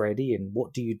is Freddy and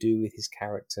what do you do with his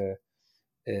character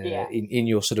in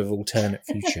your sort of alternate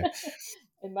future?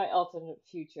 In my alternate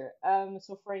future,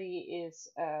 so Freddy is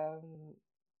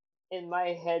in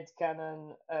my head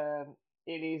canon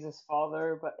Elise's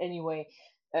father, but anyway.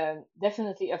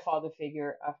 Definitely a father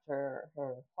figure after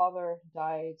her father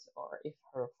died, or if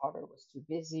her father was too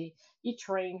busy. He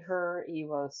trained her. He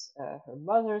was her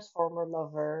mother's former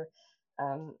lover.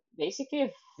 Basically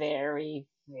a very,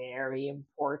 very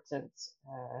important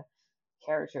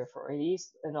character for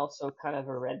Elise, and also kind of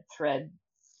a red thread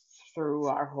through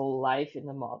our whole life in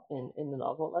the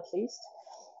novel, at least.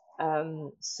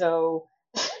 So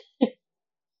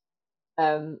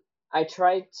I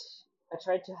tried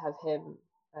to have him.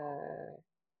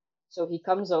 So he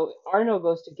comes out. Arno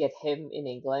goes to get him in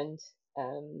England,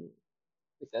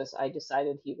 because I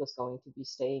decided he was going to be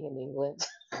staying in England,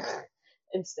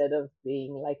 instead of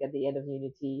being like at the end of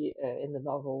Unity in the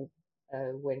novel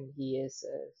when he is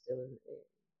still in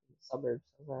the suburbs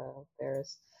of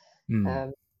Paris.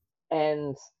 Mm.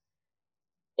 And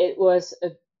it was a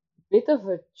bit of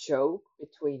a joke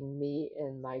between me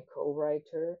and my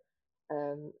co-writer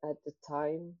at the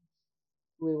time.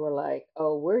 We were like,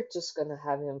 oh, we're just gonna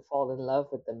have him fall in love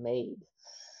with the maid.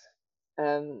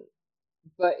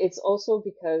 But it's also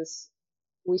because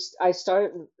I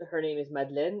started. Her name is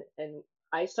Madeleine, and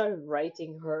I started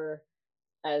writing her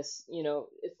as,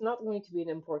 it's not going to be an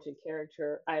important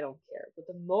character. I don't care. But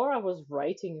the more I was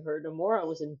writing her, the more I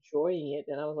was enjoying it,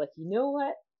 and I was like, you know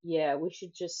what? Yeah,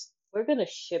 we're gonna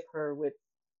ship her with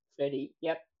Freddy.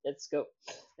 Yep, let's go.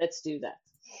 Let's do that.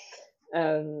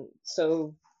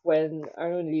 So when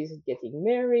Arno and Elise are getting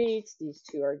married, these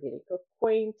two are getting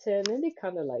acquainted, and they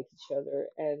kind of like each other.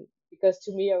 And because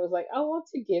to me, I was like, I want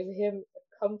to give him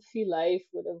a comfy life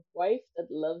with a wife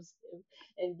that loves him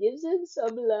and gives him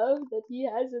some love that he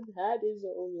hasn't had his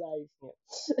own life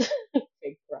yet.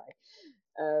 Big cry.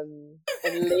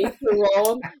 And later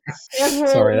on,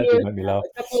 Sorry, that did years, make me laugh.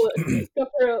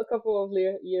 a couple of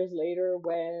years later,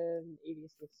 when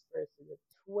Edith is first in the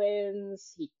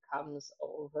twins, he comes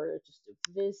over just to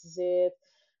visit.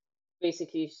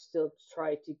 Basically, still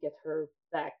try to get her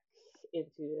back into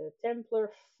the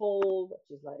Templar fold, but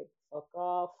she's like, "Fuck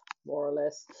off," more or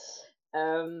less.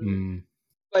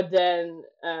 But then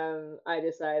I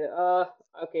decided, oh,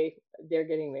 okay, they're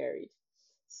getting married.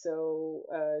 So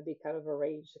they kind of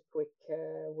arranged a quick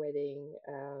wedding,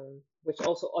 which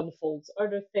also unfolds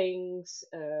other things.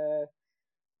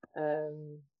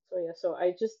 So yeah, so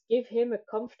I just give him a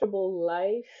comfortable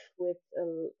life with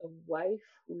a wife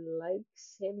who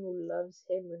likes him, who loves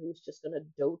him, and who's just gonna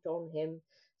dote on him,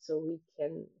 so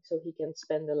he can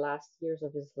spend the last years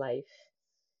of his life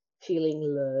feeling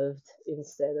loved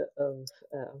instead of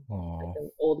like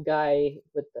an old guy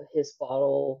with his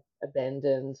bottle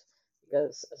abandoned,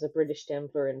 because as a British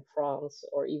Templar in France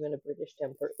or even a British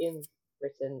Templar in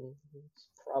Britain, it's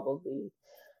probably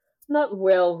not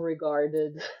well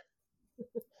regarded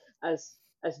as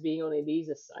being on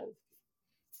Elise's side.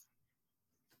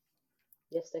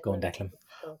 Yes, Declan. Go on, Declan.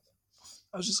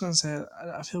 I was just gonna say,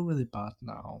 I feel really bad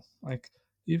now. Like,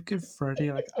 you give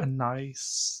Freddy like a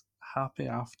nice, happy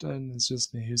after, and it's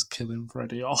just me who's killing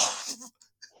Freddy off.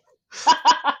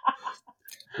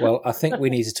 Well, I think we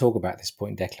need to talk about this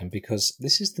point, Declan, because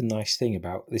this is the nice thing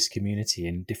about this community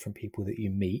and different people that you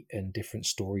meet and different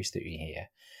stories that you hear,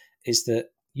 is that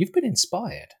you've been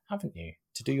inspired, haven't you,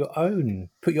 to do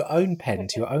put your own pen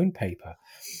to your own paper.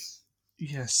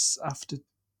 Yes, after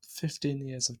 15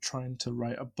 years of trying to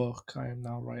write a book, I am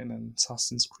now writing an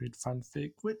Assassin's Creed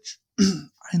fanfic, which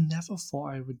I never thought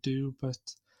I would do,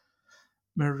 but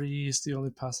Marie is the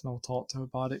only person I'll talk to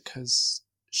about it because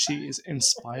she has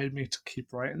inspired me to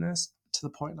keep writing this, to the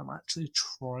point I'm actually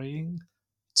trying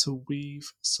to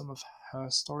weave some of her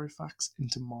story facts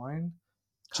into mine.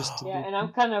 And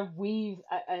I'm kind of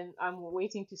and I'm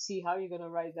waiting to see how you're gonna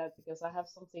write that, because I have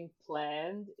something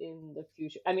planned in the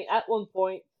future. I mean, at one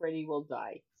point, Freddy will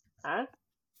die, huh?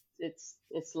 It's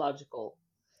logical,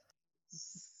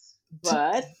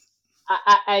 but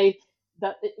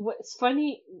what's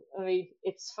funny. I mean,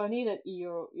 it's funny that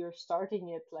you're starting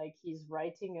it like he's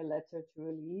writing a letter to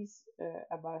Elise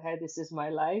about how this is my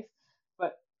life,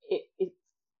 but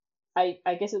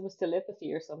I guess it was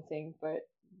telepathy or something. But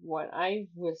what I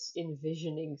was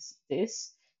envisioning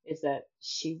this is that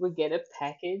she would get a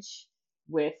package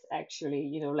with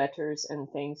actually, letters and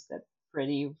things that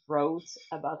Freddy wrote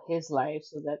about his life,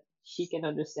 so that she can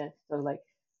understand. So like,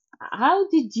 how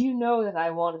did you know that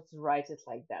I wanted to write it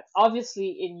like that? Obviously,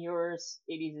 in yours,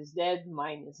 Edith is dead,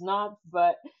 mine is not,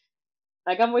 but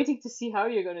like, I'm waiting to see how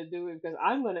you're gonna do it, because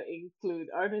I'm gonna include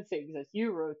other things that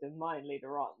you wrote in mine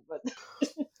later on. But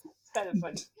it's kind of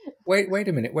funny. Wait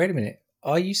a minute.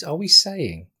 Are we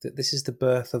saying that this is the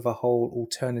birth of a whole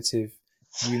alternative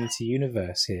Unity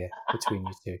universe here between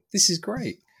you two? This is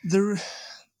great.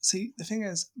 See, the thing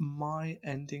is, my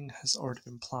ending has already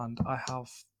been planned. I have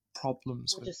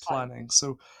problems with planning,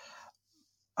 so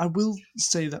I will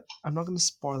say that I'm not going to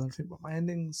spoil anything, but my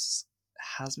endings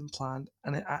has been planned,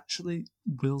 and it actually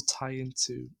will tie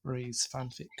into Marie's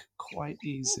fanfic quite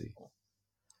easy.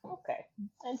 Okay,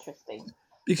 interesting.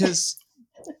 Because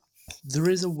there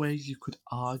is a way you could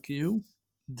argue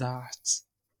that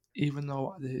even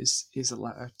though this is a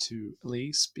letter to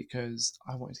Elise, because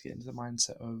I wanted to get into the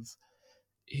mindset of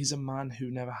he's a man who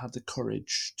never had the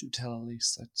courage to tell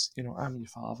Elise that, I'm your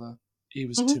father. He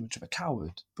was too much of a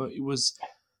coward, but he was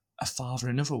a father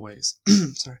in other ways.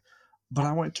 Sorry. But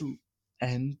I wanted to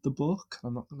end the book, and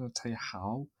I'm not going to tell you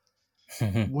how,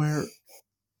 Where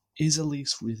is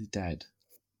Elise really dead?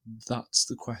 That's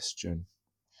the question.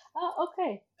 Oh,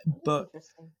 okay. But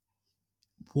Interesting.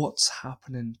 what's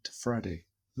happening to Freddy?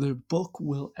 The book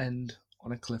will end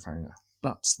on a cliffhanger.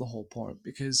 That's the whole point,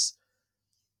 because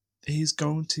he's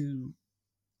going to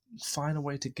find a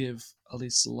way to give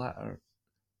Elise a letter,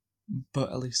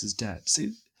 but Elise is dead.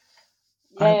 See,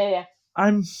 Yeah.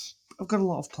 I've got a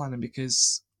lot of planning,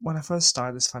 because when I first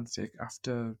started this fanfic,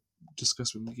 after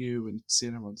discussing with you and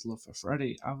seeing everyone's love for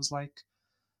Freddy, I was like,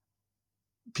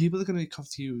 people are going to be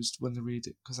confused when they read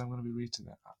it, because I'm going to be reading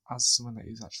it as someone that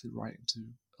is actually writing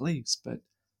to Elise. But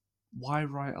why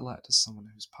write a letter to someone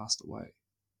who's passed away?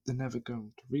 They're never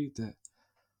going to read it.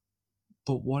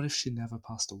 But what if she never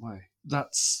passed away?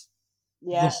 That's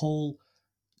the whole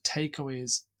takeaway.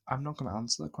 Is I'm not going to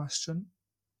answer that question.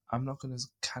 I'm not going to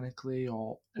mechanically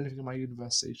or anything in my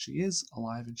universe say she is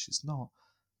alive and she's not.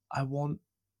 I want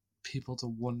people to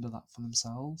wonder that for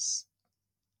themselves.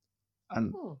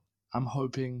 And I'm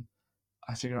hoping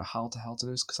I figure out how the hell to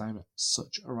do this, because I'm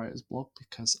such a writer's block,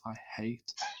 because I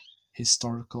hate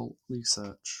historical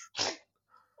research.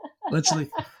 Literally,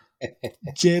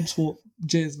 James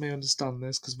may understand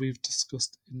this, because we've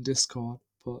discussed in Discord,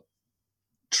 but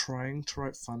trying to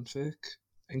write fanfic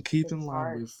and keep in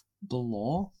line with the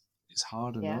law is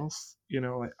hard enough.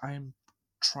 Like, I'm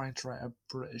trying to write a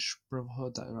British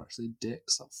Brotherhood that are actually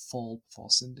dicks that fall before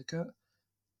Syndicate.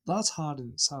 That's hard in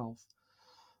itself.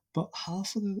 But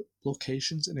half of the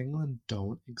locations in England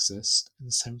don't exist in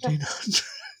the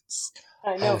 1700s.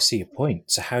 I know. I see your point.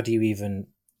 So how do you even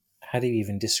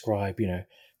describe,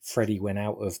 Freddy went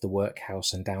out of the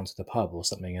workhouse and down to the pub or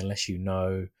something, unless you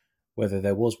know whether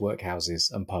there was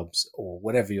workhouses and pubs or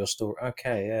whatever your story.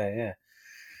 Okay, yeah.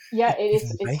 Yeah,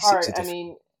 it's hard.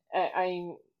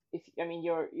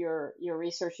 You're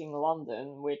researching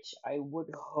London, which I would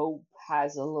hope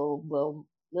has a little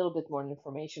bit more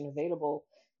information available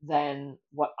than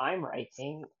what I'm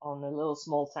writing on a little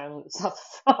small town in the south of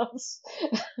France,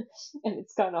 and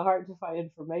it's kind of hard to find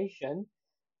information.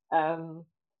 The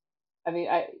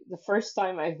first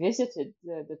time I visited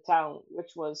the town,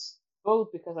 which was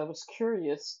both because I was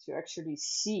curious to actually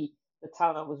see the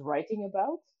town I was writing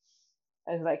about,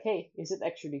 and like, hey, is it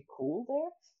actually cool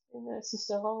there in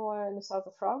Sisteron in the south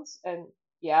of France? And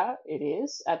yeah, it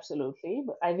is, absolutely.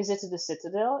 But I visited the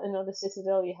Citadel, and on the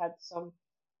Citadel you had some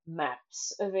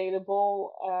maps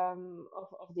available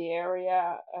of the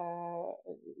area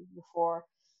before,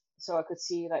 so I could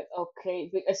see, like,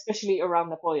 okay, especially around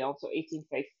Napoleon, so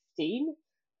 1815,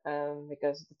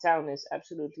 because the town is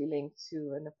absolutely linked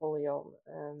to Napoleon.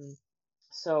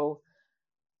 So,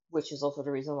 which is also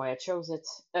the reason why I chose it.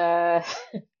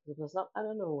 It was not out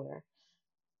of nowhere.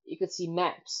 You could see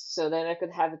maps, so then I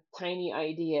could have a tiny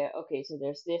idea. Okay, so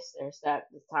there's this, there's that.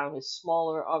 The town is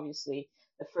smaller, obviously.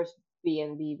 The first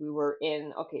B&B we were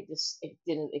in, okay, it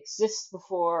didn't exist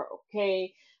before.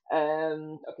 Okay,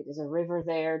 okay, there's a river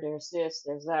there. There's this,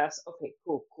 there's that. Okay,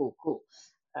 cool.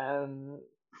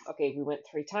 Okay, we went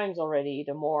 3 times already.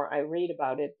 The more I read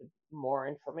about it, the more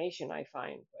information I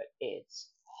find, but it's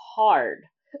hard.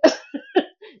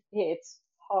 It's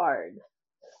hard.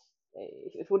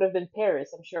 If it would have been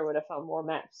Paris, I'm sure I would have found more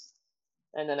maps,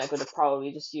 and then I could have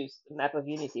probably just used the map of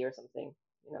Unity or something,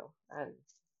 and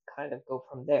kind of go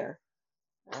from there.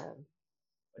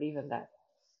 But even that,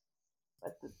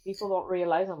 but people don't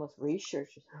realize how much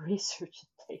research it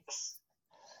takes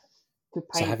to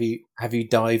paint. So have you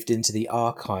dived into the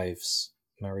archives,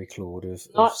 Marie Claude,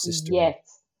 of Sister? Yet.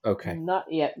 Okay. Not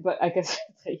yet, but I can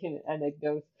tell you an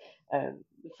anecdote.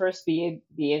 The first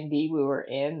B&B we were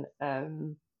in,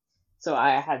 so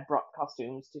I had brought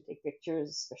costumes to take pictures,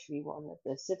 especially one at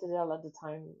the Citadel at the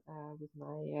time, with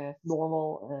my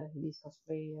normal Elise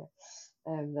cosplay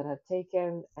that I'd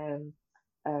taken. And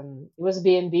it was a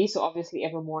B&B, so obviously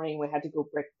every morning we had to go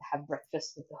have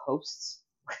breakfast with the hosts,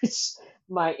 which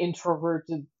my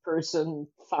introverted person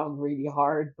found really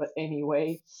hard. But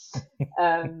anyway,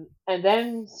 and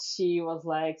then she was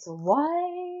like, "So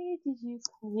why did you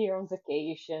come here on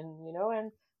vacation?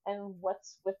 And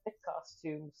what's with the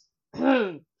costumes?"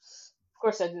 Of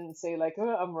course, I didn't say like,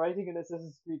 "Oh, I'm writing an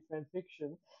Assassin's Creed fan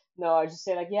fiction." No, I just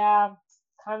say like, "Yeah,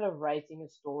 kind of writing a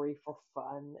story for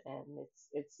fun, and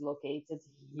it's located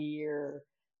here."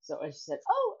 So I just said,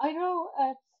 "Oh, I know.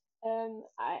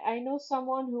 I know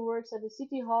someone who works at the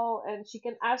city hall, and she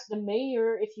can ask the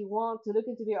mayor if you want to look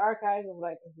into the archives." I'm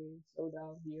like, "Okay, slow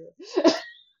down here."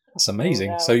 That's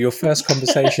amazing. So your first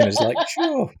conversation is like,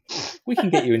 "Sure, we can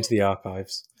get you into the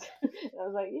archives." I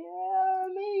was like, "Yeah,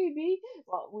 maybe."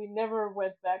 Well, we never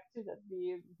went back to that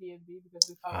B&B because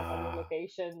we found another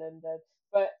location, and that.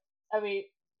 But I mean,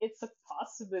 it's a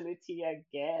possibility, I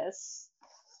guess.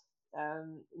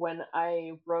 When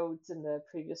I wrote in the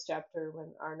previous chapter,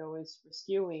 when Arno is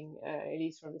rescuing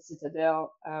Elise from the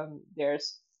Citadel,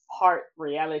 there's part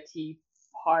reality,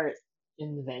 part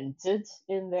invented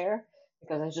in there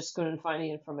because I just couldn't find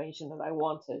the information that I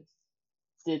wanted.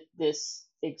 Did this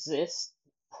exist?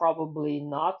 Probably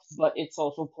not, but it's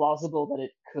also plausible that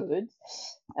it could.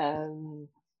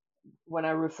 When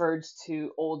I referred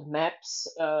to old maps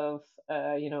of,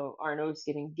 Arno's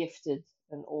getting gifted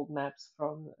an old maps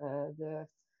from the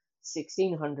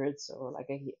 1600s, or like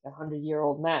a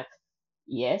 100-year-old map.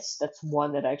 Yes, that's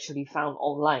one that I actually found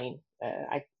online.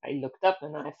 I looked up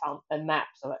and I found a map.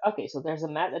 So like, okay, so there's a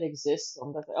map that exists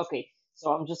on that. Okay,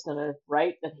 so I'm just gonna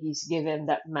write that he's given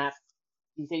that map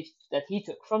that he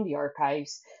took from the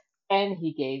archives, and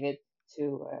he gave it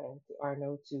to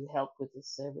Arno to help with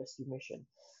this rescue mission.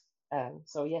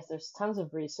 So yes, there's tons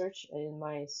of research in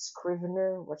my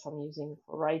Scrivener, which I'm using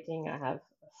for writing. I have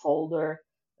a folder.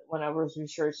 When I was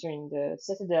researching the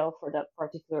Citadel for that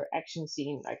particular action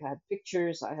scene, like I had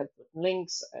pictures, I had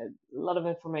links, I had a lot of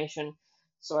information,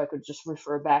 so I could just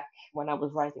refer back when I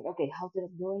was writing. Okay, how did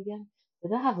it go again?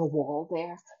 Did I have a wall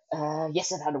there?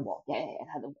 Yes, it had a wall. Yeah, it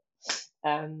had a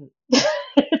wall.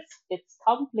 It's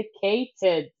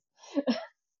complicated.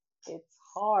 It's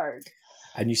hard.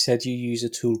 And you said you use a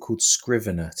tool called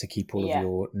Scrivener to keep all of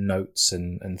your notes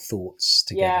and thoughts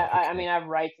together. Yeah, okay. I mean, I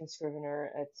write in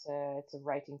Scrivener. It's a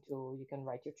writing tool. You can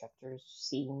write your chapters,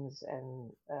 scenes,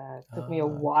 and it took me a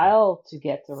while to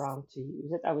get around to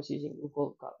use it. I was using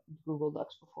Google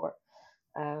Docs before.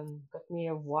 Got me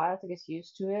a while to get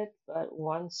used to it, but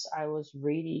once I was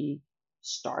really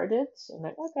started, I'm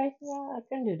like, okay, yeah, I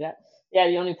can do that. Yeah,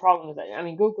 the only problem is that, I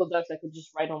mean, Google Docs I could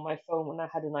just write on my phone when I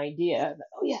had an idea. Like,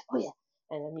 oh yeah,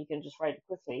 and then you can just write it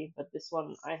quickly. But this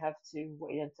one, I have to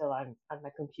wait until I'm at my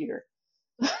computer.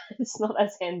 It's not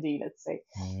as handy, let's say.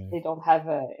 They don't have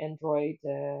an Android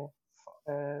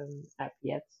app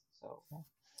yet, so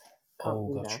can't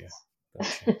do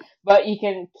that. But you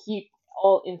can keep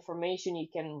all information. You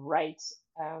can write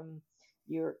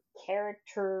your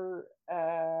character,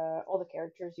 all the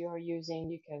characters you are using.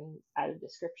 You can add a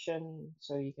description,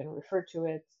 so you can refer to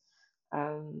it.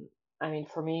 I mean,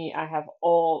 for me, I have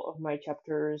all of my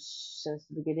chapters since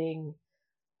the beginning.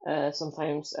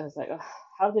 Sometimes I was like, oh,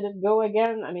 how did it go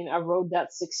again? I mean, I wrote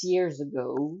that 6 years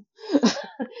ago.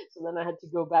 So then I had to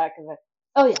go back and like,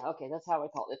 oh yeah, okay, that's how I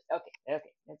called it.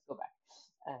 Okay, let's go back.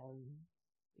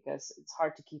 Because it's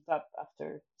hard to keep up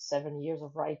after 7 years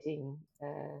of writing,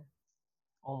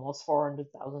 almost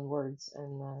 400,000 words,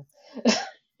 and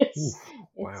it's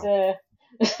wow.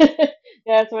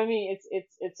 Yeah, so I mean,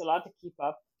 it's a lot to keep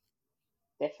up,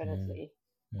 definitely.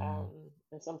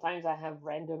 And sometimes I have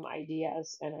random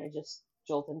ideas and I just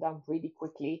jolt them down really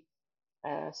quickly.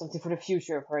 Something for the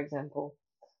future, for example.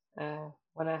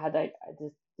 When I had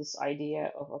this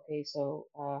idea of, okay, so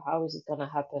how is it gonna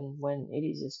happen when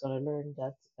Elise is gonna learn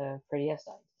that Freddy has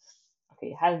died?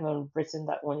 Okay, I haven't written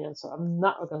that one yet, so I'm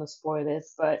not gonna spoil it.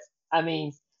 But I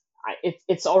mean,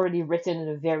 it's already written in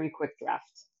a very quick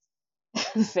draft,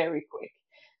 very quick.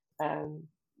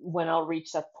 When I'll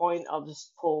reach that point, I'll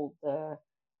just pull the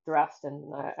draft,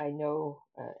 and I know.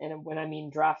 And when I mean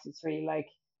draft, it's really like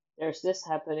there's this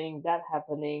happening, that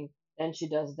happening, then she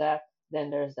does that, then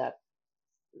there's that.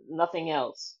 Nothing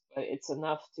else, but it's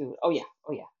enough to oh yeah,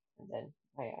 and then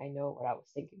I know what I was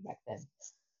thinking back then.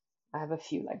 I have a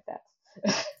few like that.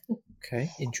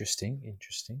 Okay, interesting.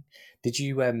 Did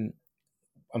you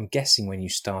I'm guessing when you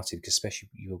started, because especially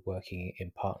you were working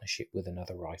in partnership with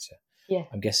another writer, yeah,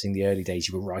 I'm guessing the early days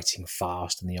you were writing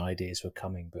fast and the ideas were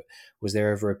coming, but was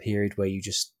there ever a period where you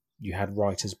had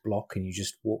writer's block and you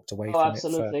just walked away from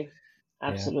absolutely. it?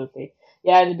 Absolutely.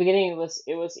 Yeah, in the beginning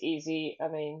it was easy. I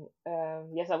mean,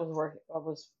 yes, I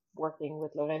was working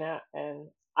with Lorena, and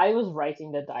I was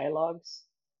writing the dialogues,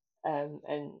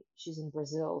 and she's in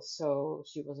Brazil, so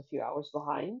she was a few hours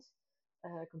behind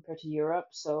compared to Europe.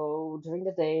 So during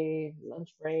the day, lunch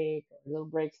break, or little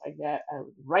breaks like that, I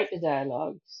would write the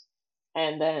dialogues,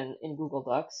 and then in Google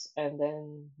Docs, and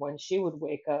then when she would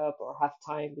wake up or have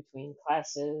time between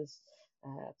classes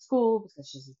at school because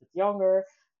she's a bit younger,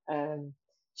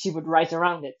 she would write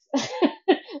around it,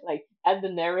 like add the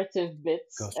narrative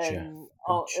bits. Gotcha.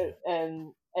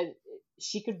 And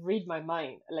she could read my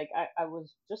mind. Like I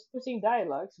was just putting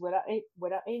dialogues without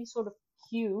any sort of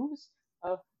cues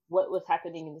of what was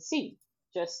happening in the scene.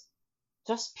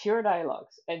 Just pure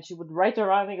dialogues, and she would write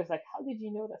around me. It was like, how did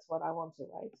you know that's what I want to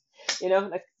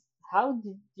write? Like, how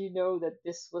did you know that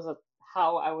this was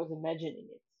how I was imagining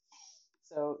it?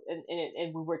 So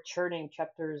and we were churning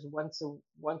chapters once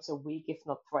a week, if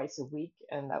not twice a week,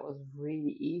 and that was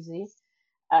really easy.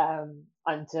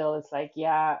 Until it's like,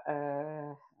 yeah,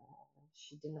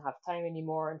 she didn't have time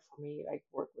anymore, and for me, like,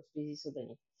 work was busy,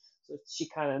 so she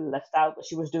kind of left out, but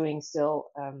she was doing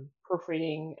still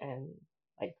proofreading and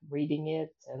like reading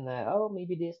it, and oh,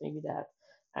 maybe this, maybe that,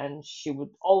 and she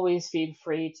would always feel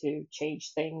free to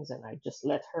change things, and I just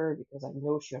let her because I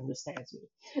know she understands me.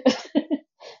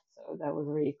 So that was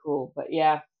really cool. But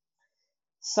yeah,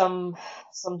 some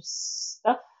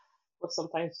stuff was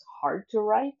sometimes hard to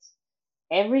write.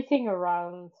 Everything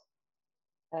around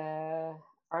uh,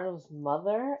 Arnold's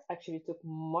mother actually took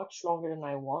much longer than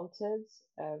I wanted.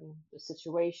 The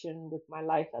situation with my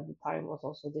life at the time was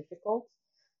also difficult,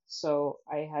 so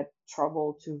I had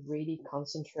trouble to really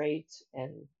concentrate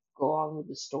and go on with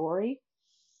the story.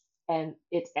 And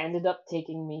it ended up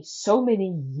taking me so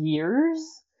many years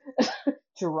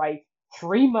to write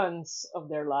 3 months of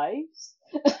their lives,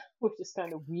 which is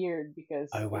kind of weird because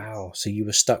Oh it's wow! So you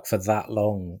were stuck for that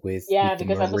long with yeah, the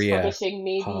because I was Maria publishing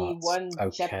maybe part. one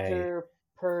Okay, chapter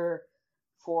per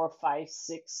 4, 5,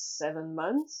 6, 7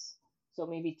 months, so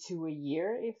maybe two a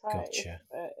year if I if gotcha.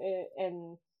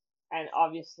 and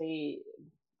obviously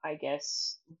I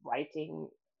guess writing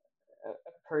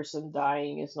a person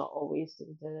dying is not always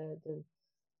the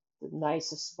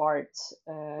nicest part,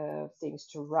 things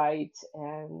to write.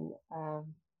 And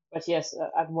but yes,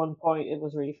 at one point it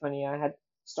was really funny. I had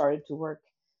started to work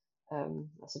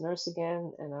as a nurse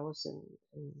again, and I was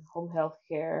in home health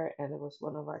care, and it was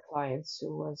one of our clients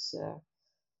who was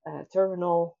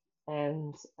terminal,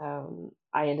 and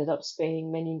I ended up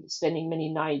spending many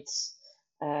nights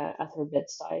at her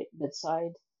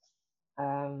bedside,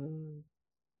 um,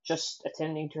 just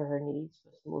attending to her needs.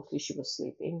 But mostly she was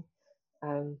sleeping.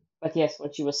 But yes,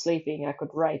 when she was sleeping, I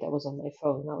could write. I was on my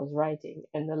phone. I was writing,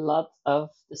 and a lot of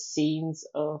the scenes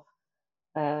of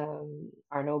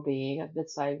Arno being at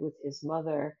bedside with his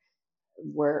mother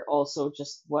were also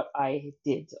just what I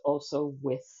did also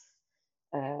with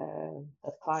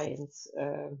that client.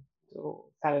 So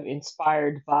kind of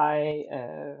inspired by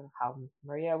how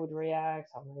Maria would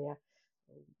react, how Maria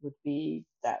would be.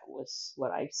 That was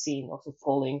what I've seen, also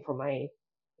pulling from my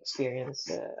experience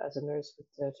as a nurse with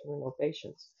terminal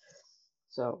patients.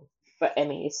 So, but I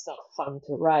mean, it's not fun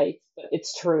to write, but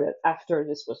it's true that after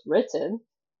this was written,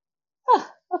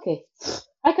 okay,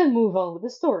 I can move on with the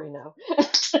story now.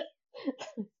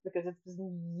 Because it's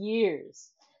been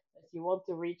years that you want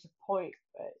to reach a point,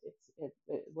 but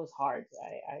it was hard.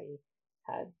 I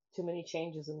had too many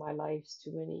changes in my life,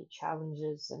 too many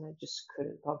challenges, and I just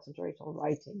couldn't concentrate on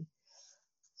writing.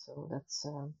 So that's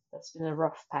been a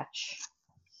rough patch.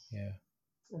 Yeah.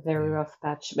 A very rough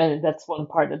patch, and that's one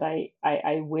part that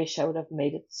I wish I would have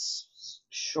made it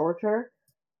shorter.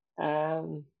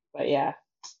 But yeah,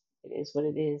 it is what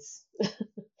it is.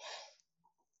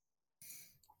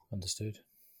 Understood.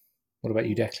 What about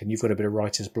you, Declan? You've got a bit of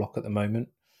writer's block at the moment.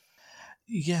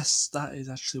 Yes, that is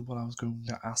actually what I was going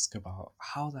to ask about.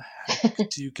 How the heck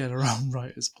do you get around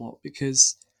writer's block?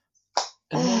 Because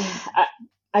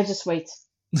I just wait.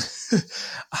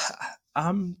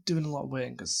 I'm doing a lot of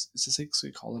waiting because it's a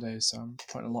 6-week holiday, so I'm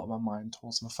putting a lot of my mind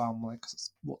towards my family because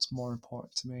it's what's more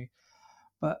important to me.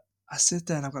 But I sit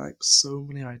there and I've got like so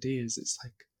many ideas. It's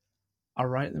like I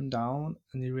write them down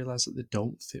and you realize that they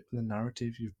don't fit with the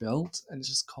narrative you've built, and it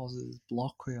just causes a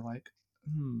block where you're like,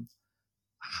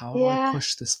 how do I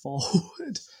push this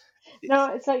forward?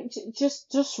 No, it's like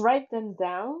just write them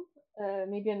down.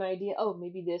 Maybe an idea. Oh,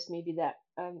 maybe this, maybe that.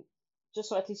 Just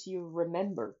so at least you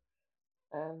remember.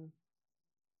 Um,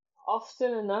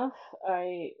 Often enough,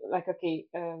 I like okay.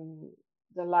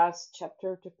 The last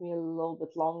chapter took me a little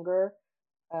bit longer.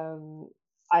 Um,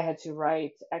 I had to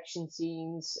write action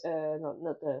scenes.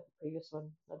 Not the previous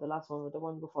one, not the last one, but the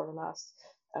one before the last.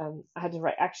 I had to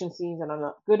write action scenes, and I'm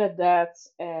not good at that.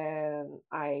 And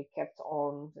I kept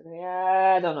on.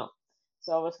 Yeah, I don't know.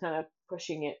 So I was kind of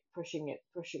pushing it, pushing it,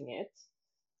 pushing it.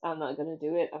 I'm not gonna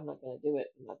do it. I'm not gonna do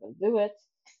it. I'm not gonna do it.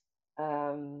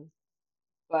 Um,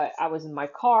 but I was in my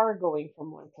car going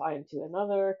from one client to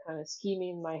another, kind of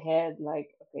scheming in my head, like,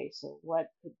 okay, so what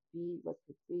could be,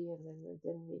 and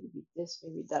then maybe this,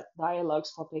 maybe that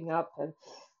dialogue's popping up, and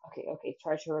okay,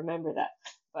 try to remember that.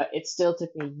 But it still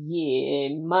took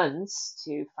me months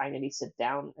to finally sit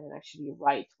down and actually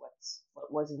write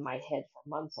what was in my head for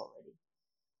months already.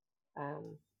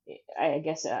 Um, I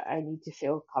guess I need to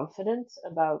feel confident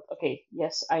about, okay,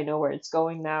 yes, I know where it's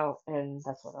going now, and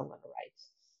that's what I'm gonna write.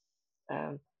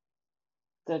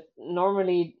 That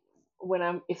normally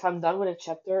when if I'm done with a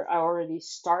chapter, I already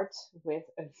start with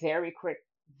a very quick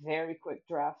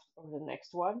draft of the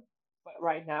next one. but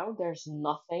right now there's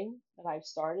nothing that I've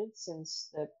started since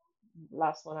the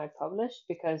last one I published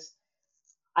because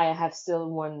I have still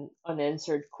one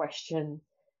unanswered question,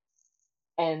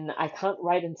 and I can't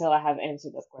write until I have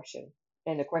answered that question.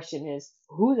 And the question is,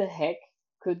 who the heck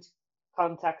could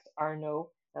contact Arno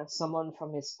as someone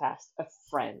from his past, a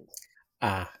friend?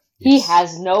 Yes. He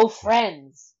has no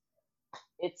friends.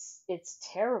 It's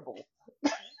terrible.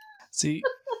 See,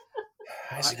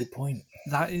 that's a good point.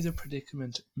 That is a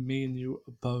predicament me and you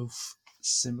are both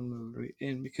similarly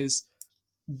in, because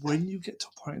when you get to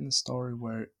a point in the story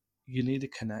where you need a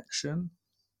connection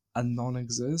and none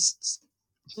exists,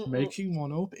 making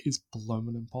one up is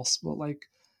blooming impossible. Like,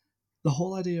 the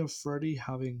whole idea of Freddy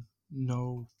having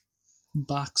no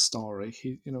backstory,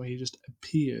 he just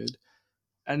appeared,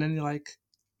 and then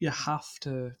you have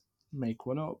to make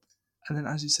one up. And then,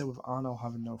 as you said, with Arno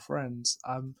having no friends,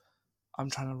 I'm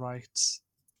trying to write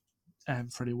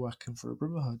Freddy working for a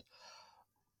Brotherhood,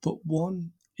 but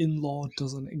one in-law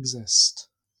doesn't exist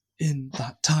in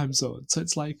that time zone, so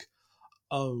it's like,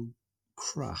 oh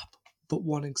crap. But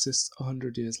one exists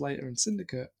 100 years later in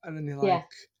Syndicate, and then you're like,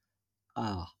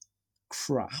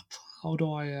 crap. How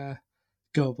do I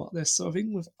go about this? So I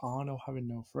think with Arno having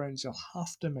no friends, you'll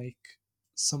have to make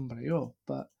somebody up,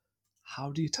 but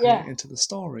how do you tie it into the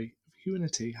story of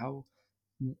Unity? Tell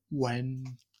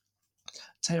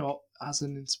you what, as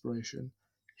an inspiration,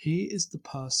 he is the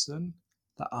person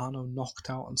that Arno knocked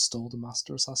out and stole the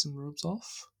Master Assassin robes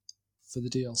off for the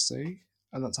DLC,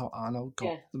 and that's how Arno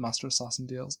got the Master Assassin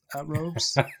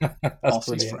robes off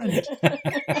his friend.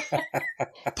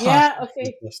 Yeah,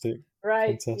 okay. Fantastic.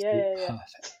 Right. Fantastic.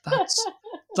 Yeah.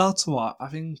 That's what I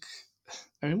think.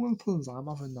 Everyone pulls I'm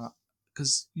having that,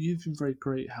 because you've been very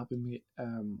great helping me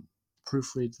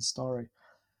proofread the story.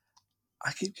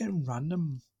 I keep getting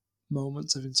random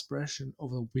moments of inspiration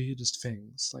over the weirdest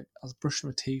things. Like, I was brushing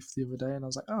my teeth the other day and I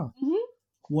was like, oh,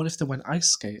 what if they went ice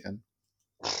skating?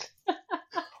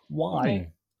 Why?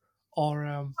 Okay. Or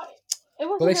it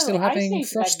was they still having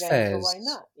frost then, fairs? so why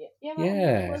not?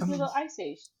 Yeah. It was a little ice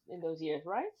age in those years,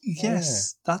 right?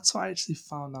 Yes, that's what I actually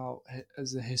found out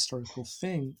as a historical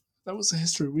thing. That was a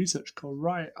history research call,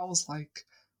 right? I was like,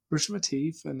 brushing my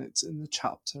teeth, and it's in the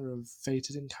chapter of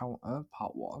Fated Encounter,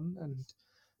 part 1, and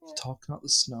talking about the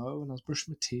snow, and I was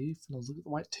brushing my teeth, and I was looking at the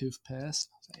white toothpaste, and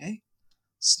I was like, hey,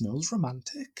 snow's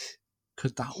romantic.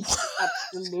 Could that work?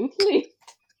 Absolutely.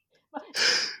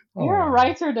 You're a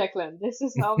writer, Declan. This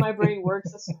is how my brain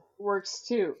works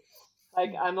too.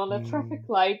 Like, I'm on a traffic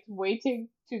light waiting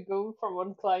to go from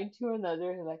one client to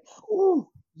another, and like, oh,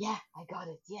 yeah, I got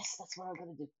it. Yes, that's what I'm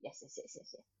gonna do. Yes.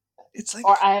 It's like,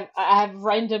 or I have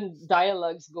random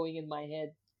dialogues going in my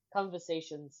head,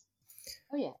 conversations.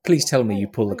 Oh yeah. Please tell me you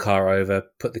pull the car over,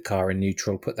 put the car in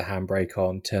neutral, put the handbrake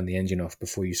on, turn the engine off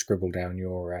before you scribble down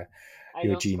your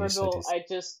genius.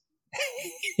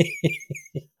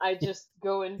 I just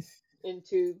go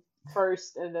into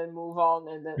first and then move on,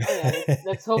 and then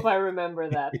let's hope I remember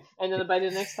that. And then by the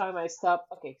next time I stop,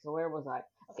 okay, so where was I?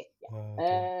 Okay,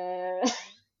 yeah.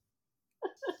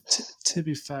 To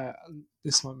be fair,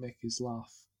 this might make you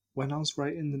laugh. When I was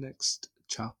writing the next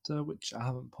chapter, which I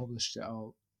haven't published yet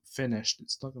or finished,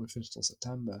 it's not going to be finished till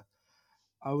September,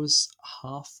 I was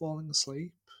half falling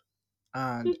asleep,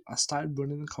 and I started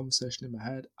running the conversation in my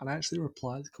head, and I actually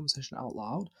replied the conversation out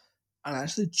loud, and I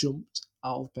actually jumped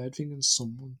out of bed thinking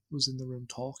someone was in the room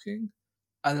talking,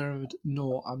 and then I remembered,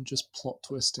 no, I'm just plot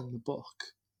twisting the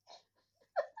book.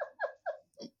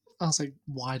 I was like,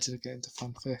 why did I get into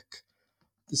fanfic?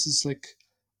 This is like,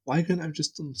 why couldn't I have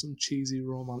just done some cheesy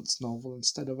romance novel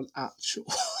instead of an actual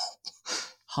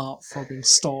heart-throbbing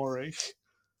story?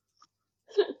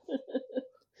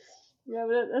 Yeah,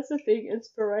 but that's the thing.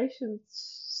 Inspiration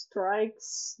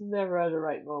strikes never at the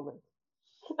right moment.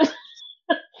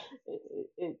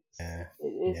 It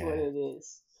is what it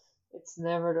is. It's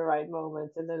never the right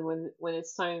moment. And then when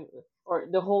it's time, or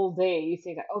the whole day, you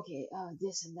think, okay,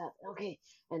 this and that, okay.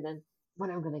 And then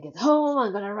when I'm gonna get home,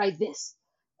 I'm gonna write this.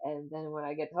 And then when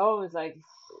I get home, it's like,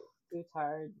 too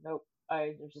tired. Nope.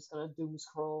 I'm just gonna doom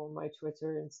scroll on my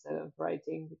Twitter instead of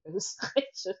writing because I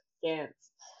just can't.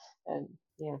 And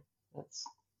yeah, that's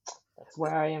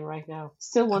where I am right now.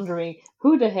 Still wondering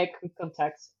who the heck could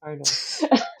contact Arno.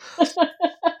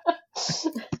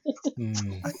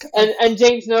 And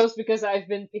James knows because I've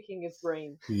been picking his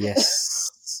brain.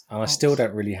 Yes. And I still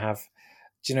don't really have.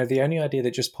 Do you know, the only idea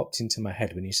that just popped into my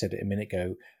head when you said it a minute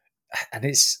ago, and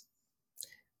it's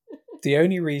the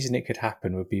only reason it could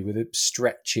happen would be with a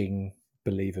stretching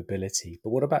believability.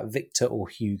 But what about Victor or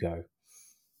Hugo?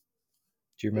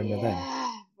 Do you remember them?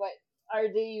 But are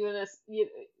they even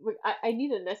I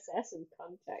need an assassin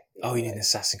contact. Oh, you need an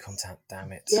assassin contact.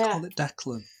 Damn it! Yeah. Call it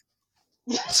Declan.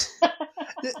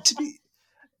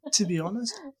 To be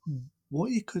honest,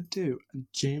 what you could do, and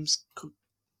James could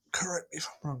correct me if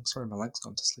I'm wrong. Sorry, my leg's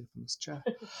gone to sleep in this chair.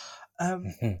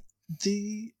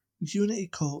 The Unity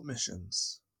Court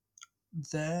missions,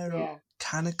 they're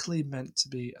canonically meant to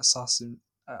be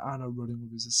Anna running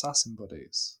with his assassin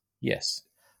buddies. Yes.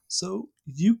 So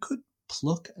you could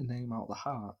pluck a name out of the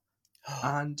hat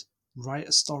and write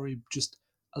a story, just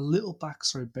a little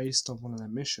backstory based on one of their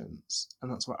missions,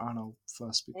 and that's where Anna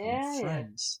first become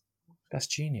friends. That's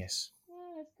genius.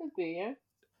 Yeah, it could be, yeah.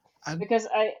 Because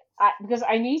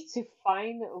I need to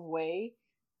find a way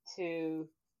to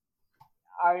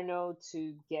Arno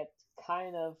to get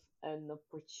kind of an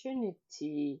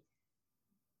opportunity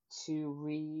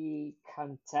to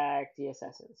recontact the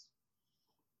assassins.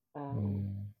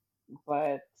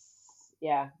 But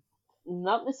yeah,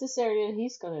 not necessarily that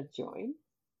he's gonna join.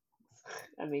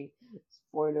 I mean,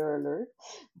 spoiler alert,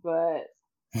 but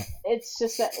it's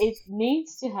just that it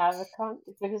needs to have a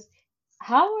because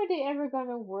how are they ever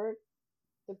gonna work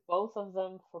the both of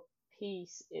them for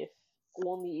peace if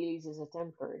only Elise is a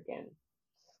Templar again?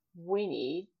 We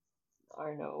need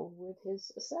Arno with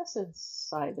his assassin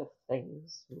side of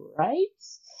things, right?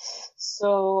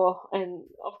 So, and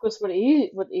of course, what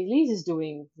Elise is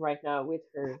doing right now with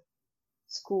her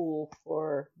school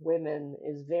for women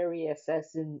is very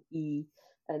assassin-y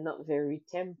and not very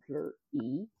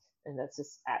Templar-y, and that's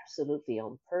just absolutely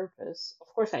on purpose. Of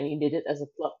course, I needed it as a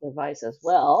plot device as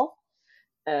well,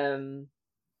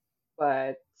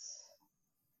 but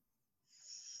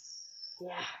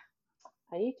yeah,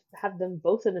 I need to have them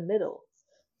both in the middle.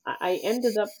 I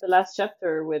ended up the last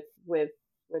chapter with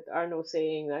Arno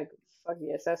saying like, "Fuck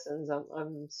the assassins,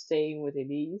 I'm staying with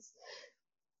Elise."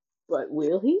 But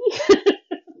will he?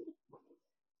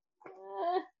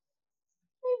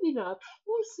 Maybe not.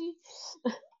 We'll see.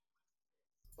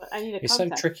 But I need a It's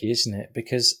contact. so tricky, isn't it?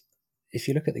 Because if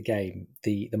you look at the game,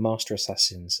 the Master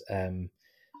Assassins,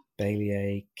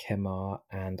 Bailier, Kemar,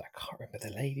 and I can't remember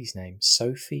the lady's name,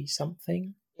 Sophie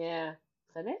something. Yeah.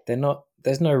 They're not.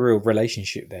 There's no real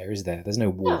relationship there, is there? There's no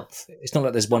warmth. No. It's not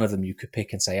like there's one of them you could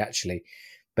pick and say, actually,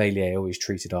 Bailier always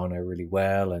treated Arno really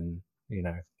well, and you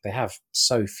know they have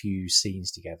so few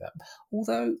scenes together.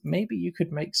 Although maybe you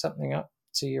could make something up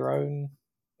to your own.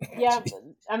 Yeah,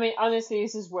 I mean, honestly,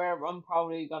 this is where I'm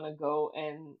probably gonna go,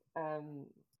 and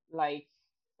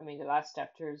the last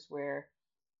chapters where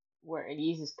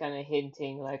Elise is kind of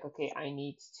hinting like, okay, I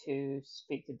need to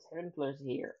speak to Templars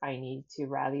here. I need to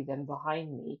rally them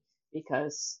behind me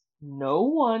because no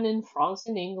one in France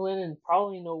and England and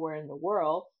probably nowhere in the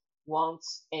world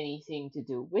wants anything to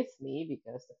do with me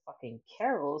because the fucking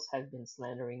Carols have been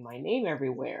slandering my name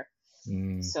everywhere.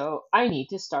 So I need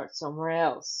to start somewhere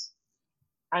else.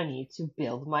 I need to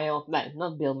build my own,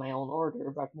 not build my own order,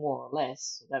 but more or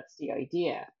less. That's the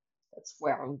idea. That's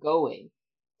where I'm going.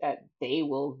 That they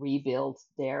will rebuild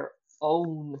their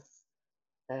own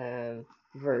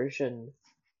version,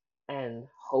 and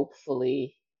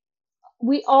hopefully,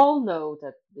 we all know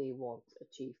that they won't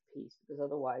achieve peace because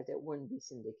otherwise there wouldn't be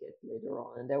Syndicate later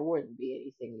on, and there wouldn't be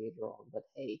anything later on. But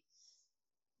hey.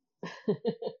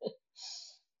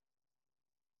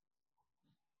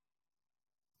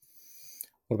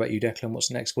 What about you, Declan? What's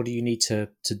next? What do you need to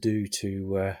do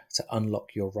to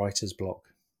unlock your writer's block?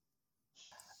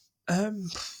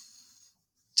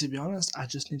 To be honest, I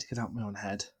just need to get out my own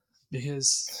head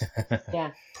because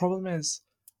yeah. Problem is,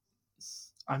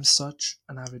 I'm such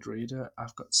an avid reader.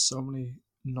 I've got so many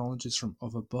knowledges from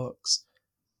other books.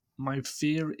 My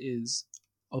fear is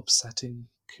upsetting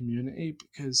community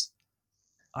because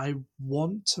I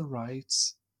want to write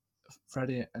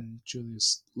Freddie and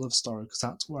Julia's love story because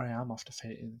that's where I am after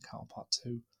Fate in Counterpart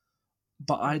 2.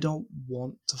 But I don't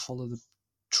want to follow the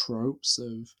tropes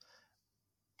of,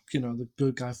 the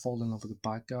good guy falling in love with the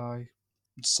bad guy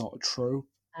sort of trope.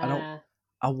 I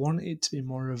want it to be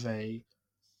more of a,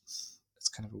 it's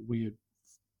kind of a weird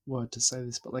word to say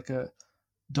this, but like a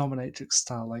dominatrix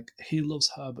style. Like, he loves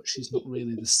her, but she's not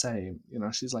really the same.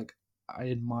 She's like, I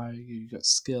admire you, you got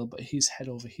skill, but he's head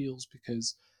over heels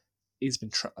because he's been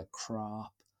treated like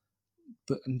crap.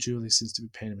 And Julie seems to be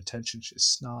paying him attention.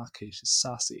 She's snarky, she's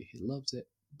sassy, he loves it,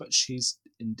 but she's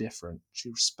indifferent. She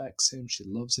respects him, she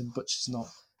loves him, but she's not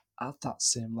at that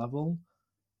same level.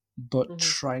 But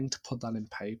trying to put that in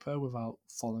paper without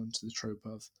falling to the trope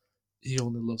of he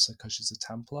only loves her because she's a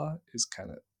Templar is kind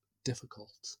of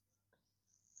difficult.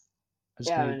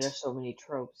 There's so many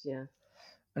tropes, yeah.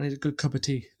 I need a good cup of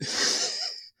tea.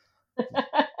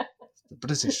 The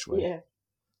British way. Yeah.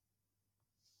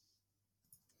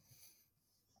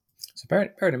 So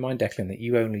Bearing in mind, Declan, that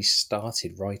you only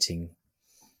started writing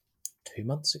 2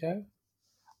 months ago.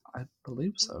 I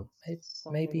believe so.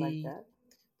 Maybe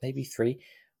 3.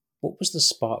 What was the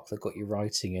spark that got you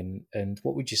writing, and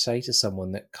what would you say to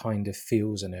someone that kind of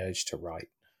feels an urge to write?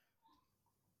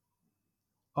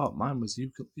 Oh, mine was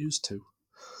used to.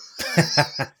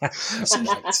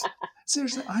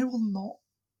 Seriously, I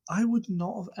would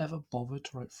not have ever bothered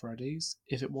to write Freddy's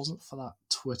if it wasn't for that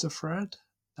Twitter thread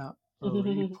that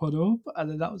Marie put up, and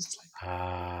then that was just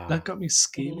like that got me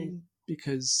scheming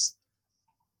because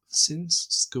since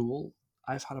school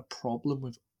I've had a problem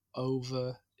with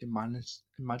over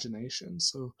imagination.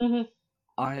 So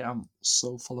I am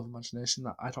so full of imagination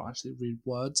that I don't actually read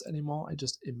words anymore. I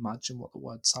just imagine what the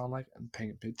words sound like and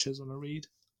paint pictures when I read.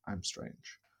 I'm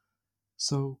strange.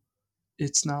 So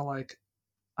it's now like,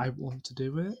 I want to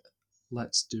do it,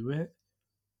 let's do it.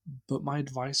 But my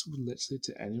advice would literally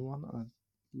to anyone, and I'd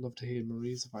love to hear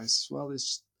Marie's advice as well, is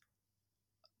just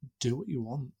do what you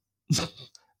want.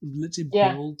 Literally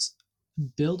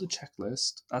build a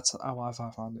checklist. That's how I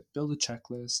found it. Build a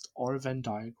checklist or a Venn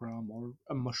diagram or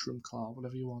a mushroom cloud,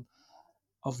 whatever you want,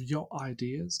 of your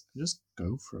ideas, and just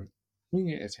go for it. Wing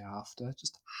it if you have to.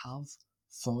 Just have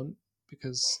fun,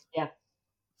 because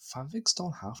fanfics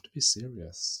don't have to be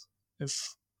serious.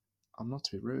 If I'm not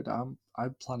to be rude, I'm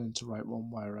planning to write one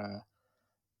where, and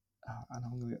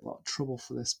I'm gonna get a lot of trouble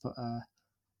for this, but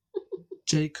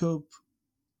Jacob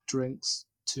drinks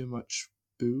too much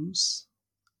booze,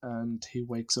 and he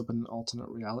wakes up in an alternate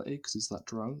reality because he's that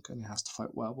drunk, and he has to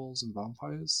fight werewolves and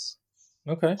vampires.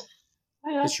 Okay.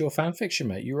 It's your fan fiction,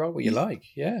 mate. You write what you like,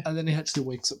 yeah. And then he actually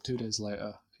wakes up 2 days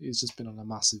later. He's just been on a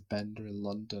massive bender in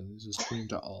London. He's just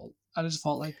dreamed it all. And I just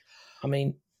felt like, I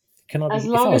mean, can I be... As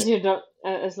long as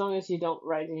you don't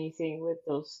write anything with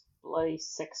those bloody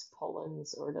sex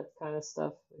pollens or that kind of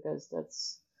stuff, because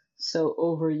that's so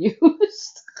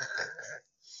overused.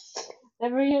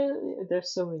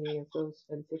 There's so many of those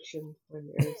fanfiction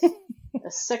when there's a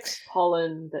sex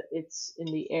pollen that it's in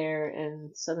the air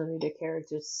and suddenly the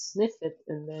characters sniff it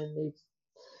and then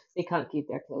they can't keep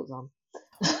their clothes on.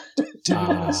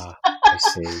 I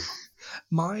see.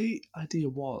 My idea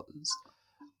was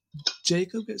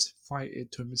Jacob gets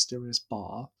invited to a mysterious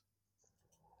bar,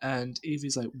 and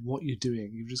Evie's like, "What are you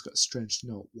doing? You've just got a strange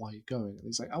note. Why are you going?" And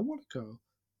he's like, "I want to go."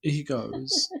 He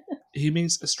goes. He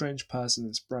meets a strange person in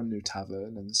this brand new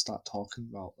tavern, and they start talking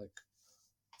about like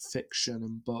fiction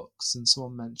and books, and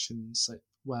someone mentions like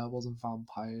werewolves and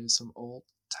vampires, some old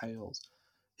tales.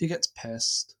 He gets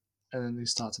pissed, and then he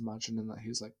starts imagining that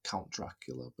he's like Count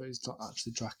Dracula, but he's not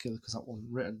actually Dracula because that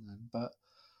wasn't written then. But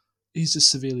he's just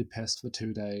severely pissed for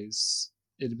 2 days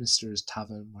in a mysterious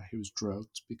tavern where he was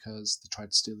drugged because they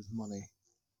tried to steal his money.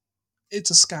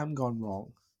 It's a scam gone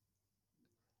wrong.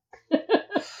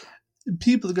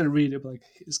 People are going to read it like,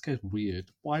 this guy's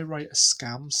weird. Why write a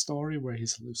scam story where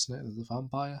he's hallucinating as a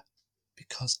vampire?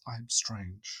 Because I'm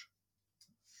strange.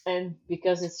 And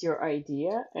because it's your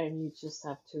idea and you just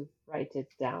have to write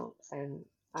it down. And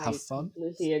have fun.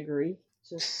 Completely agree.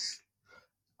 Just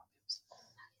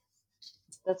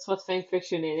that's what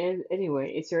fanfiction is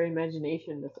anyway. It's your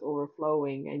imagination that's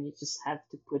overflowing and you just have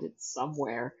to put it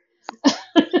somewhere.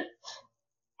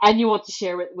 And you want to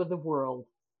share it with the world.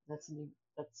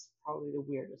 That's probably the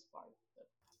weirdest part.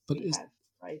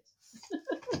 Right?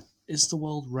 Is the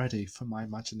world ready for my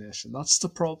imagination? That's the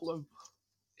problem.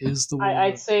 Is the world?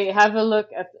 I'd say have a look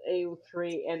at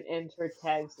AO3 and enter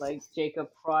tags like Jacob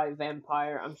Fry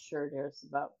vampire. I'm sure there's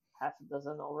about half a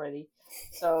dozen already.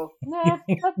 So nah,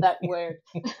 not that weird.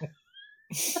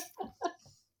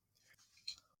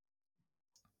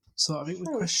 So I think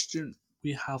the question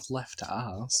we have left to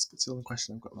ask, it's the only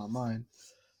question I've got in my mind,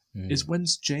 is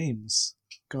when's James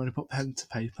going to put pen to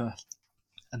paper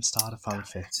and start a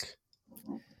fanfic?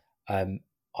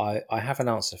 I have an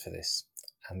answer for this,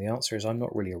 and the answer is I'm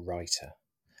not really a writer.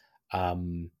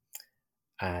 And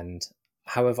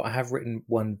however, I have written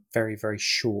one very, very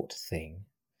short thing,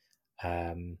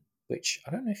 which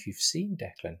I don't know if you've seen,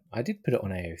 Declan. I did put it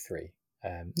on AO3.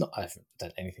 I haven't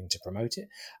done anything to promote it,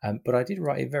 but I did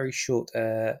write a very short.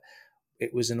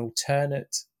 It was an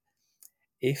alternate.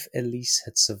 If Elise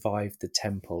had survived the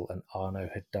temple and Arno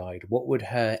had died, what would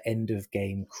her end of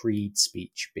game creed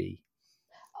speech be?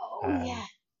 Oh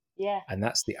yeah. And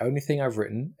that's the only thing I've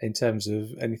written in terms of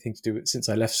anything to do with since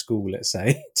I left school. Let's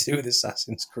say to do with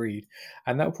Assassin's Creed,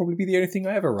 and that will probably be the only thing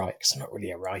I ever write because I'm not really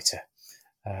a writer.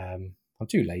 I'm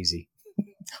too lazy.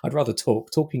 I'd rather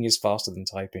talk. Talking is faster than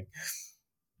typing.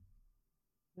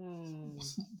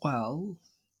 Well,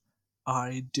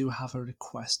 I do have a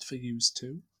request for you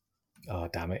two. Oh,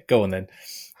 damn it. Go on then.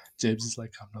 James is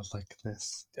like, I'm not like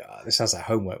this. This sounds like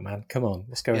homework, man. Come on,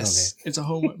 what's going on here? It's a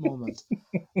homework moment.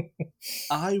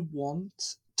 I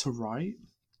want to write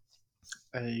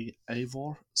a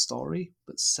Eivor story,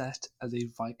 but set as a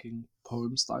Viking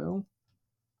poem style.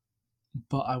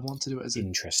 But I want to do it as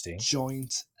a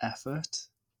joint effort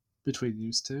between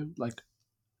you two, like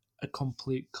a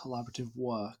complete collaborative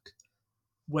work.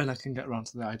 When I can get around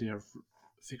to the idea of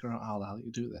figuring out how the hell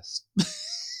you do this.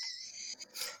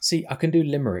 See, I can do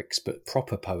limericks, but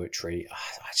proper poetry,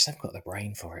 I just haven't got the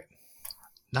brain for it.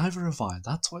 Neither have I.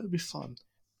 That's why it'd be fun.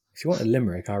 If you want a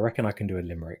limerick, I reckon I can do a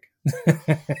limerick.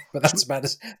 But that's about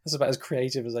as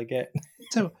creative as I get.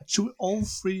 So, should we all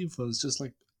three of us just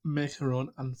like make our own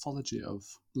anthology of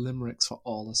limericks for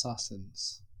all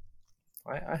assassins?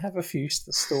 I have a few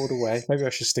stored away. Maybe I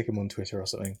should stick them on Twitter or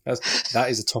something. That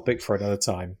is a topic for another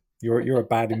time. You're a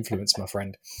bad influence, my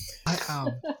friend. I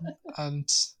am. And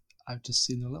I've just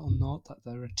seen a little note that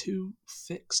there are 2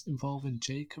 fics involving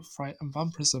Jacob, Fright, and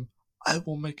vampirism. I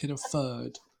will make it a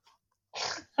third.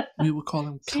 We will call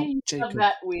him Count Jacob. You're not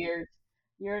that weird.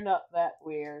 You're not that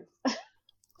weird.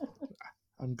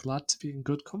 I'm glad to be in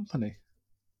good company.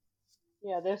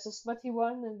 Yeah, there's a smutty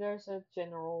one and there's a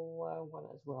general one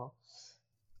as well.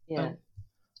 Yeah.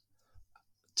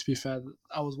 To be fair,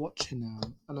 I was watching,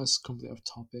 I know it's completely off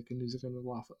topic and these are going to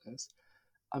laugh at this.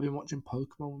 I've been watching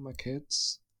Pokemon with my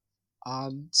kids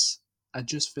and I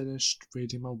just finished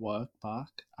reading my work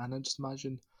back and I just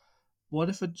imagined, what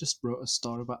if I just wrote a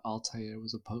story about Altair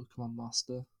was a Pokemon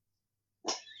master?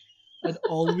 And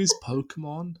all of his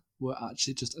Pokemon were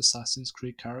actually just Assassin's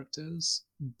Creed characters,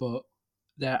 but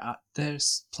their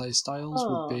playstyles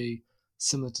would be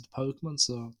similar to the Pokemon.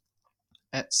 So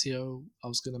Ezio, I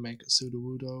was going to make it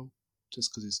Sudowoodo,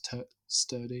 just because he's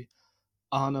sturdy.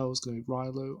 Arno was going to be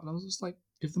Railu, and I was just like,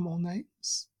 give them all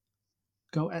names.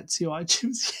 Go Ezio, I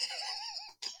choose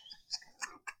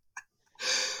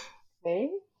you. Okay.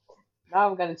 Now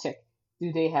I'm going to check.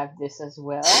 Do they have this as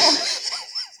well?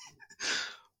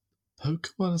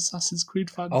 Pokemon Assassin's Creed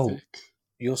fanfic. Oh,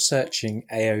 you're searching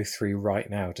AO3 right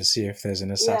now to see if there's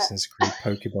an Assassin's Creed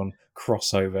Pokemon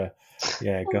crossover.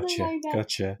 Yeah,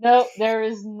 gotcha. No, there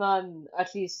is none.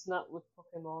 At least not with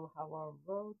Pokemon how I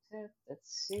wrote it.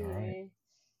 Let's see. Right.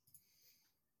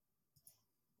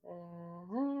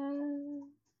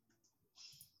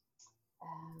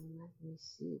 Let me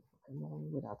see. Pokemon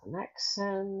without an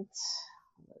accent.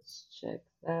 Let's check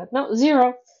that. No,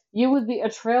 0. You would be a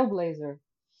trailblazer.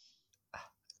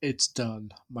 It's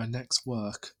done. My next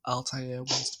work. Altair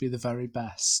wants to be the very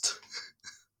best.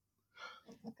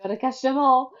 Gotta catch them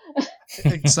all.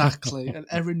 Exactly. And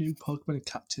every new Pokemon it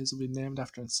captures will be named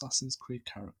after an Assassin's Creed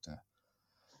character.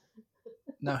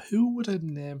 Now, who would I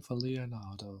name for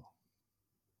Leonardo?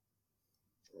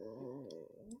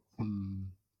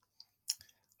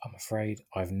 I'm afraid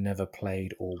I've never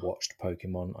played or watched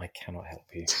Pokemon. I cannot help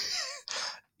you.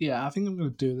 Yeah, I think I'm going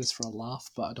to do this for a laugh,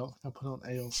 but I don't think I'll put on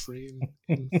AO3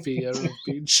 in fear of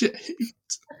being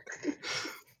shaped.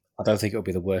 I don't think it'll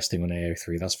be the worst thing on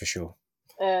AO3, that's for sure.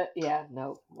 Yeah,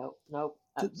 no.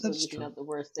 Absolutely not the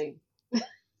worst thing.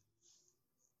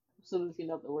 Absolutely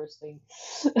not the worst thing.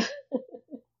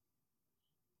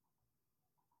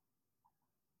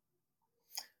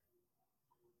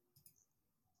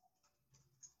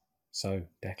 So,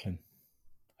 Declan,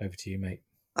 over to you, mate.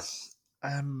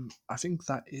 I think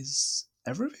that is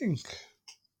everything.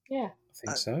 Yeah. I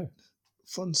think so.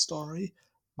 Fun story.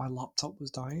 My laptop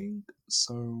was dying,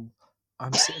 so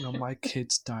I'm sitting on my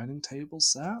kid's dining table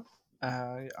set.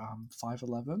 I am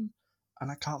 5'11",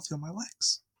 and I can't feel my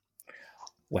legs.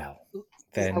 Well,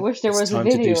 then I wish there was a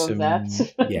video of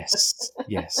that.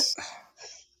 Yes.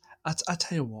 I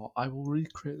tell you what, I will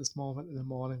recreate this moment in the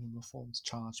morning when my phone's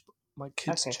charged. But my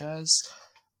kids' chairs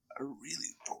are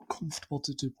really not comfortable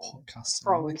to do podcasting.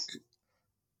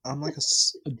 I'm like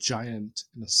a giant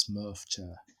in a Smurf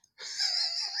chair.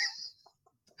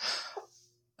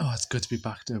 Oh, it's good to be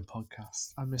back doing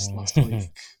podcasts. I missed last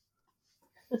week.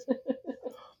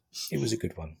 It was a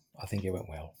good one. I think it went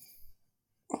well.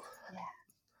 Yeah.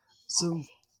 So,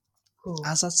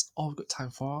 as that's all we've got time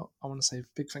for, I want to say a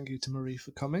big thank you to Marie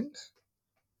for coming.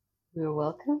 You're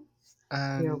welcome.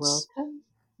 And you're welcome.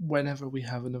 Whenever we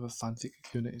have another fanfic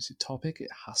community topic,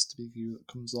 it has to be you that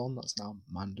comes on. That's now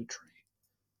mandatory.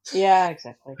 Yeah,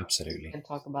 exactly. Absolutely. We can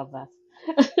talk about that.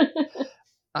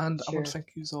 And I want to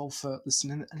thank you all for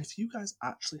listening. And if you guys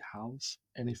actually have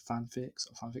any fanfics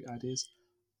or fanfic ideas,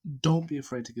 don't be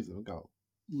afraid to give them a go.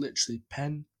 Literally,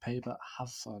 pen, paper, have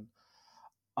fun.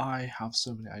 I have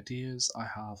so many ideas. I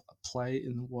have a play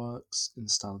in the works in the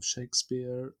style of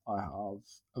Shakespeare. I have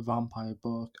a vampire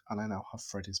book, and I now have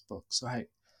Freddy's book. So hey,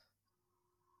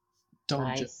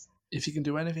 if you can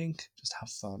do anything, just have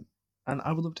fun. And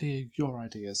I would love to hear your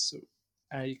ideas. So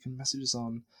you can message us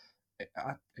on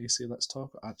at AC Let's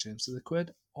Talk or at James to the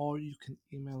Quid, or you can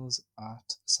email us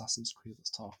at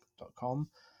assassinscreedletstalk.com.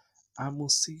 And we'll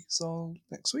see you all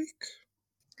next week.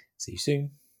 See you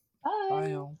soon. Bye.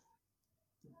 Bye, all.